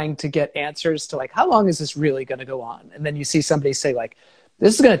and trying to get answers to like, how long is this really going to go on? And then you see somebody say like,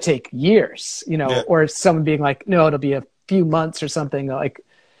 this is going to take years, you know, or someone being like, no, it'll be a few months or something. Like,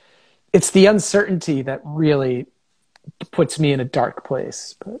 it's the uncertainty that really puts me in a dark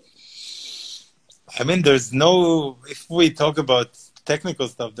place. But I mean, if we talk about technical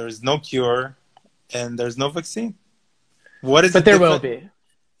stuff, there's no cure and there's no vaccine. But there will be.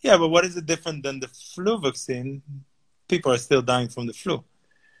 Yeah, but what is it different than the flu vaccine? People are still dying from the flu.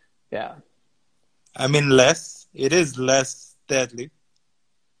 Yeah. I mean, it is less deadly.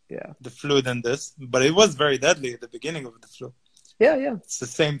 Yeah. The flu than this, but it was very deadly at the beginning of the flu. Yeah, yeah. It's the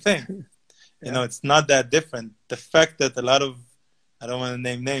same thing. You know, it's not that different. The fact that a lot of, I don't want to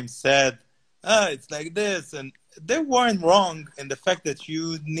name names, said, it's like this, and they weren't wrong in the fact that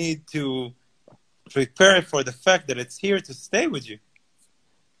you need to prepare for the fact that it's here to stay with you.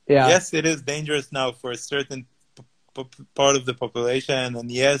 Yeah. Yes, it is dangerous now for a certain part of the population, and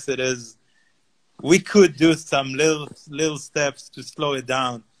yes, it is. We could do some little steps to slow it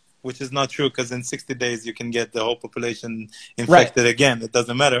down, which is not true, because in 60 days you can get the whole population infected again. It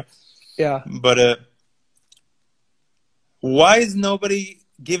doesn't matter. Yeah. But why is nobody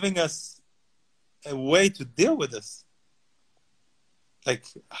giving us a way to deal with this? Like,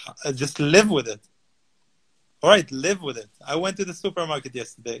 just live with it. All right, live with it. I went to the supermarket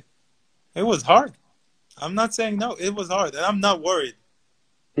yesterday. It was hard. I'm not saying no. It was hard, and I'm not worried.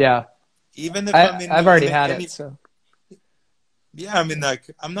 Yeah. Even if I've already had it. So. Yeah, I mean, like,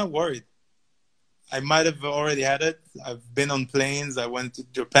 I'm not worried. I might have already had it. I've been on planes. I went to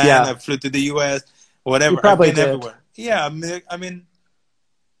Japan. Yeah. I flew to the U.S. Whatever. You probably I've been did. everywhere. Yeah, I mean,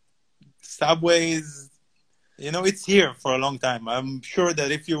 subways. You know, it's here for a long time. I'm sure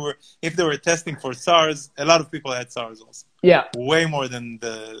that if they were testing for SARS, a lot of people had SARS also. Yeah. Way more than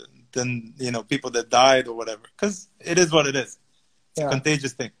people that died or whatever. Because it is what it is. It's a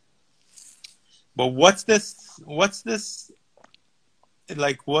contagious thing. But what's this?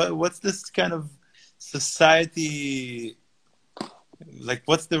 Like, what's this kind of society? Like,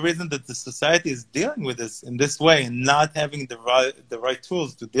 what's the reason that the society is dealing with this in this way and not having the right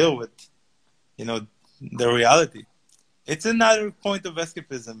tools to deal with, you know, the reality? It's another point of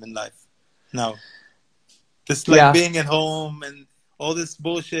escapism in life now. Just like being at home and all this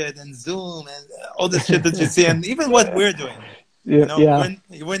bullshit and Zoom and all this shit that you see, and even what we're doing. You know,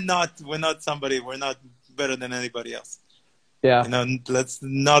 we're not somebody. We're not better than anybody else. Yeah. You know,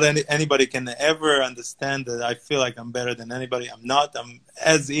 anybody can ever understand that I feel like I'm better than anybody. I'm not. I'm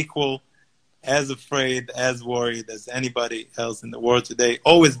as equal, as afraid, as worried as anybody else in the world today.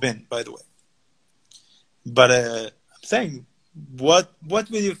 Always been, by the way. But I'm saying, what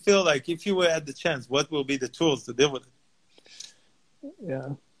will you feel like if you were at the chance? What will be the tools to deal with it? Yeah.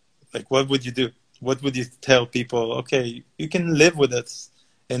 Like, what would you do? What would you tell people? Okay, you can live with it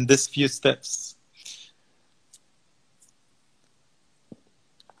in this few steps.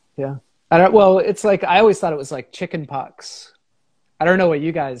 Yeah. Well, it's like, I always thought it was like chicken pox. I don't know what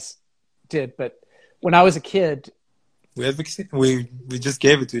you guys did, but when I was a kid, we had vaccine. We just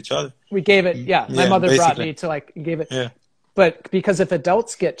gave it to each other. We gave it. Yeah. My mother basically brought me to like, gave it. Yeah. But because if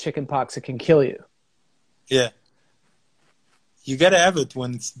adults get chicken pox, it can kill you. Yeah. You got to have it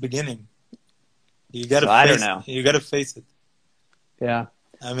when it's beginning. You got to I don't know. You got to face it. Yeah.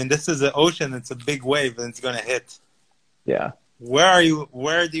 I mean, this is an ocean. It's a big wave and it's going to hit. Yeah. Where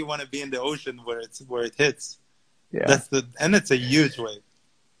do you want to be in the ocean where it hits? Yeah. And it's a huge wave.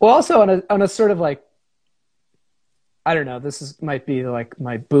 Well, also on a sort of like, I don't know, might be like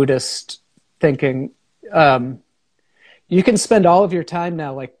my Buddhist thinking. You can spend all of your time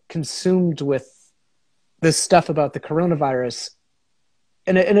now like consumed with this stuff about the coronavirus.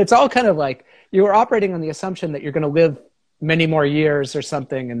 And it's all kind of like you were operating on the assumption that you're going to live many more years or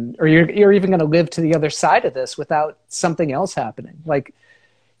something, or you're even going to live to the other side of this without something else happening. Like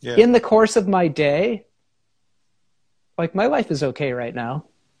in the course of my day, like my life is okay right now.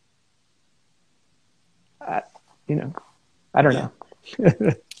 I don't know.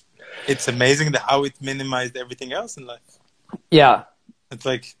 It's amazing how it minimized everything else in life. Yeah. It's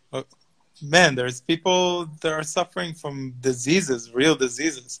like, man, there's people that are suffering from diseases, real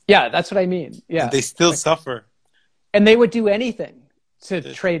diseases. Yeah, that's what I mean. Yeah. And they still suffer. And they would do anything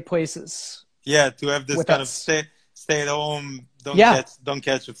to trade places. Yeah, to have this kind of stay at home, don't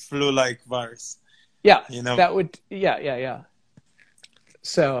catch a flu-like virus. Yeah, you know that would. Yeah.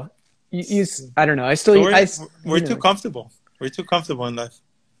 So, I don't know. We're too comfortable. We're too comfortable in life.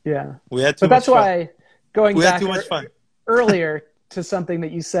 Yeah, we had too but that's much why going We had back too much fun. earlier to something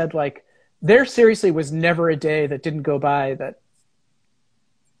that you said, like, there seriously was never a day that didn't go by that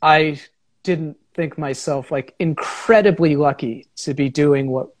I didn't think myself like incredibly lucky to be doing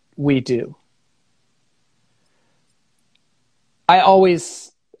what we do. I've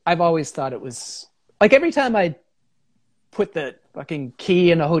always thought it was like every time I put the fucking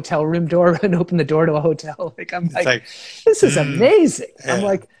key in a hotel room door and open the door to a hotel, like I'm like, this is amazing. Yeah. I'm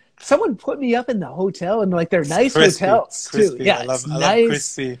like, someone put me up in the hotel, and like they're nice hotels too. Yeah, I love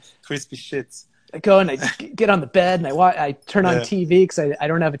crispy shits. I go and I get on the bed and I turn on TV because I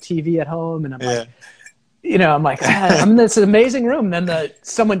don't have a TV at home, and I'm like, you know, I'm like, I'm in this amazing room. And then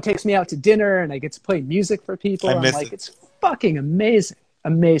someone takes me out to dinner and I get to play music for people. I'm like, it's fucking amazing.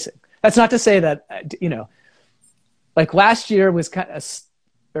 That's not to say that, you know, like last year was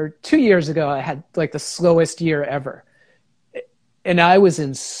or 2 years ago, I had like the slowest year ever. And I was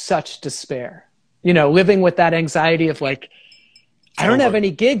in such despair, you know, living with that anxiety of like, I don't have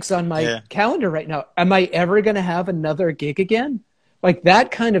any gigs on my calendar right now. Am I ever going to have another gig again? Like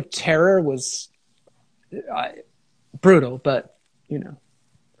that kind of terror was brutal, but you know,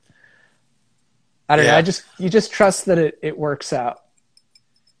 I don't know. You just trust that it works out.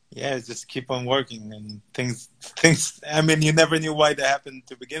 Yeah, just keep on working and things. I mean, you never knew why they happened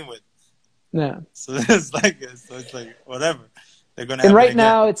to begin with. No. So it's like whatever. They're gonna. And right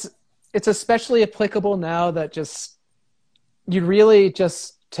now, it's especially applicable now that just you really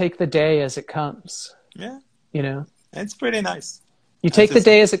just take the day as it comes. Yeah. You know, it's pretty nice. You take the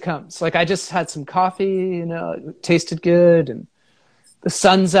day as it comes. Like I just had some coffee. You know, it tasted good, and the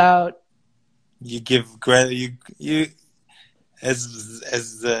sun's out. You give gratitude. You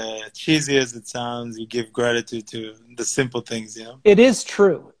as cheesy as it sounds, you give gratitude to the simple things, you know? It is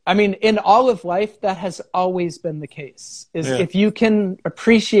true. I mean, in all of life, that has always been the case. If you can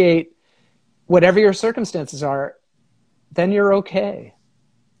appreciate whatever your circumstances are, then you're okay.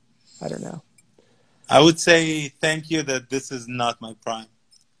 I don't know. I would say thank you that this is not my prime.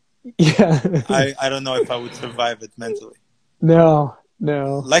 Yeah. I don't know if I would survive it mentally. No.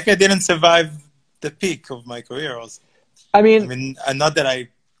 Like I didn't survive the peak of my career also. I mean, not that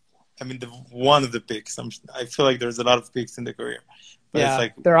one of the peaks. I feel like there's a lot of peaks in the career. But it's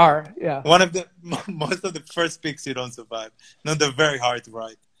like there are. Yeah. One of the most of the first peaks you don't survive. No, they're very hard to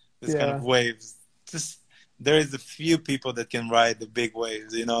ride. This kind of waves. Just there is a few people that can ride the big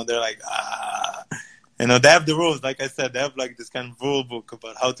waves. You know, they're like you know, they have the rules. Like I said, they have like this kind of rule book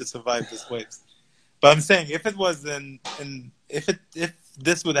about how to survive these waves. But I'm saying if it was if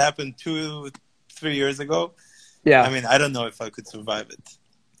this would happen 2-3 years ago. Yeah, I mean, I don't know if I could survive it,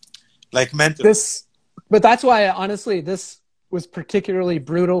 like mentally. But that's why, honestly, this was particularly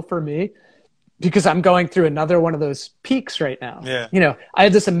brutal for me because I'm going through another one of those peaks right now. Yeah, you know, I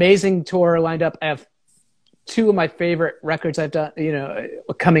had this amazing tour lined up. I have 2 of my favorite records I've done, you know,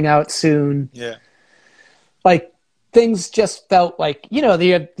 coming out soon. Yeah, like things just felt like, you know, they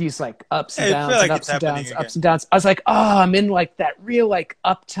had these like ups and downs and ups and downs, ups and downs. I was like, oh, I'm in like that real like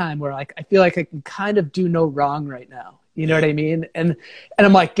up time where like I feel like I can kind of do no wrong right now. You know what I mean? And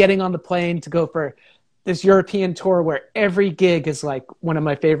I'm like getting on the plane to go for this European tour where every gig is like one of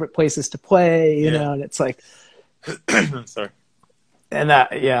my favorite places to play, you know, and it's like sorry. And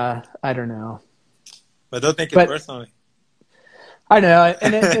that I don't know. But don't take it personally. I know,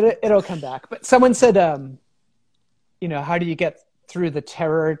 and it'll come back. But someone said you know, how do you get through the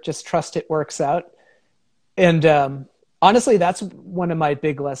terror? Just trust it works out. And honestly, that's one of my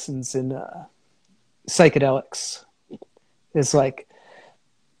big lessons in psychedelics. Is like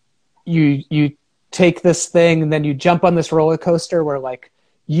you take this thing and then you jump on this roller coaster where like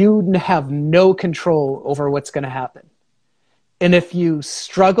you have no control over what's going to happen. And if you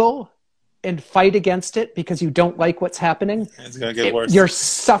struggle and fight against it because you don't like what's happening, it's going to get worse. Your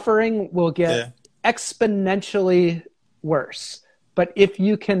suffering will get exponentially worse. But if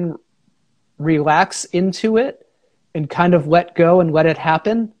you can relax into it and kind of let go and let it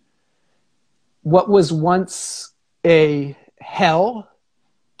happen, what was once a hell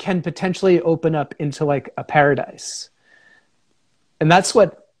can potentially open up into like a paradise. And that's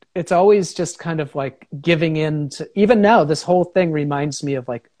what it's always just kind of like giving in to. Even now, this whole thing reminds me of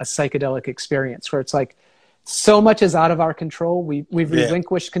like a psychedelic experience where it's like so much is out of our control. We've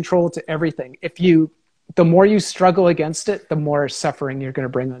relinquished control to everything. The more you struggle against it, the more suffering you're going to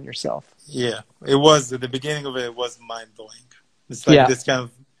bring on yourself. Yeah, it was at the beginning of it was mind blowing. It's like this kind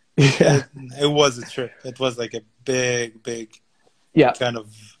of. It was a trip. It was like a big kind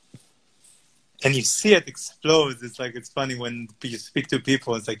of and you see it explode. It's like, it's funny when you speak to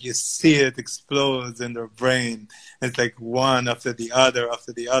people, it's like you see it explodes in their brain. It's like one after the other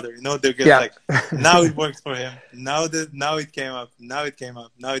after the other. You know, they're just like, now it works for him. Now it came up. Now it came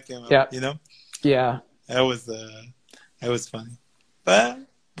up. Now it came up. Yeah. You know? Yeah. That was funny.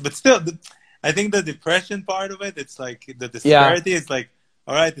 But still, I think the depression part of it, it's like the disparity is like,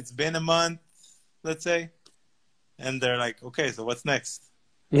 all right, it's been a month, let's say. And they're like, okay, so what's next?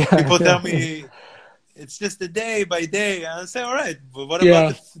 Yeah. People tell me it's just a day by day. And I say, all right, but what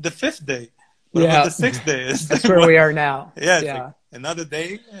about the fifth day? What about the sixth day? It's That's like, where we are now. Yeah, it's like another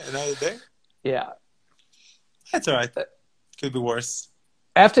day, another day. Yeah. That's all right. Could be worse.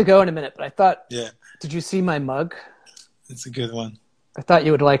 I have to go in a minute, but I thought, yeah. Did you see my mug? It's a good one. I thought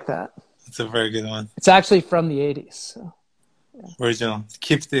you would like that. It's a very good one. It's actually from the 80s. So. Yeah. Original.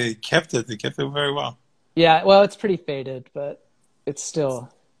 They kept it very well. Yeah, well, it's pretty faded, but it's still,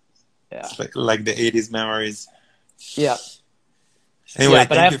 It's like the 80s memories. Yeah. Anyway,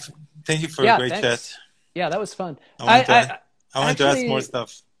 thank you for a great chat. Yeah, that was fun. I want to ask more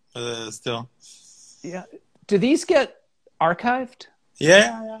stuff, still. Yeah. Do these get archived?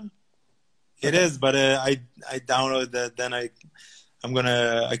 Yeah. It is, but I download that. Then I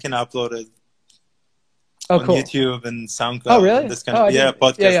can upload it on YouTube and SoundCloud. Oh, really? This kind of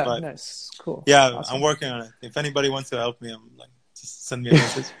podcast. Yeah, nice, cool. Yeah, awesome. I'm working on it. If anybody wants to help me, I'm like, just send me a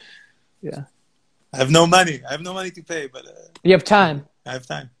message. Yeah. I have no money. I have no money to pay, but you have time. I have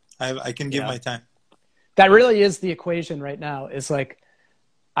time. I can give my time. That really is the equation right now. Is like,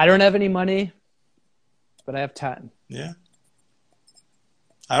 I don't have any money, but I have time. Yeah.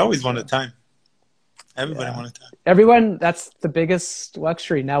 I always wanted time. Everybody wanted time. Everyone, that's the biggest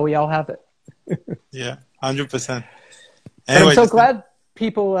luxury. Now we all have it. Yeah, 100%. Anyway, I'm so glad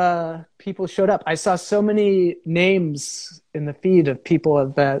people showed up. I saw so many names in the feed of people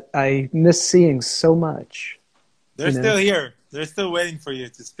that I miss seeing so much. They're still here. They're still waiting for you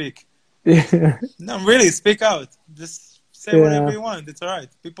to speak. No, really, speak out. Just say whatever you want. It's all right.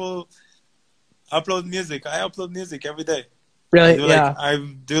 People upload music. I upload music every day. Really? I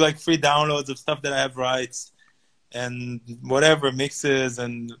do like free downloads of stuff that I have rights and whatever mixes,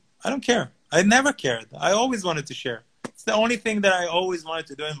 and I don't care. I never cared. I always wanted to share. It's the only thing that I always wanted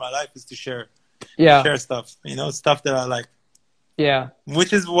to do in my life is to share. Yeah. Share stuff. Stuff that I like. Yeah.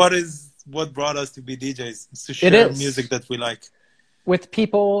 Which is what brought us to be DJs. Is to share music that we like. With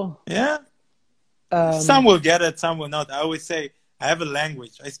people. Yeah. Some will get it, some will not. I always say, I have a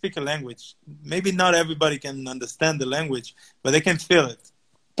language. I speak a language. Maybe not everybody can understand the language, but they can feel it.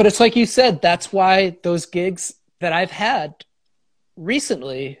 But it's like you said, that's why those gigs that I've had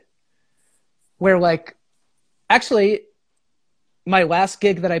recently, where like, actually, my last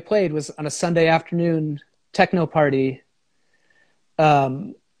gig that I played was on a Sunday afternoon techno party,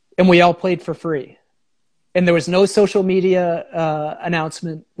 and we all played for free. And there was no social media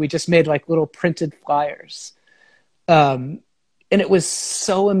announcement. We just made like little printed flyers. And it was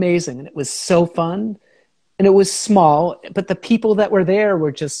so amazing, and it was so fun, and it was small, but the people that were there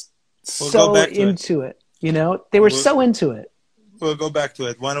were just so into it. They were so into it. We'll go back to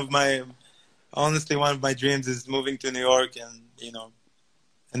it. One of my dreams is moving to New York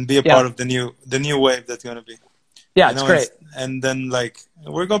and be a part of the new wave that's going to be. Yeah, it's great. And then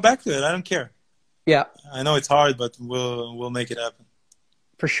we'll go back to it. I don't care. Yeah. I know it's hard, but we'll make it happen.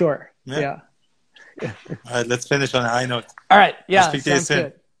 For sure. Yeah. All right, let's finish on a high note. All right. Yeah. I'll speak to you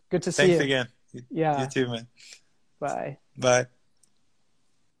soon. Good to see you. Thanks again. Yeah. You too, man. Bye. Bye.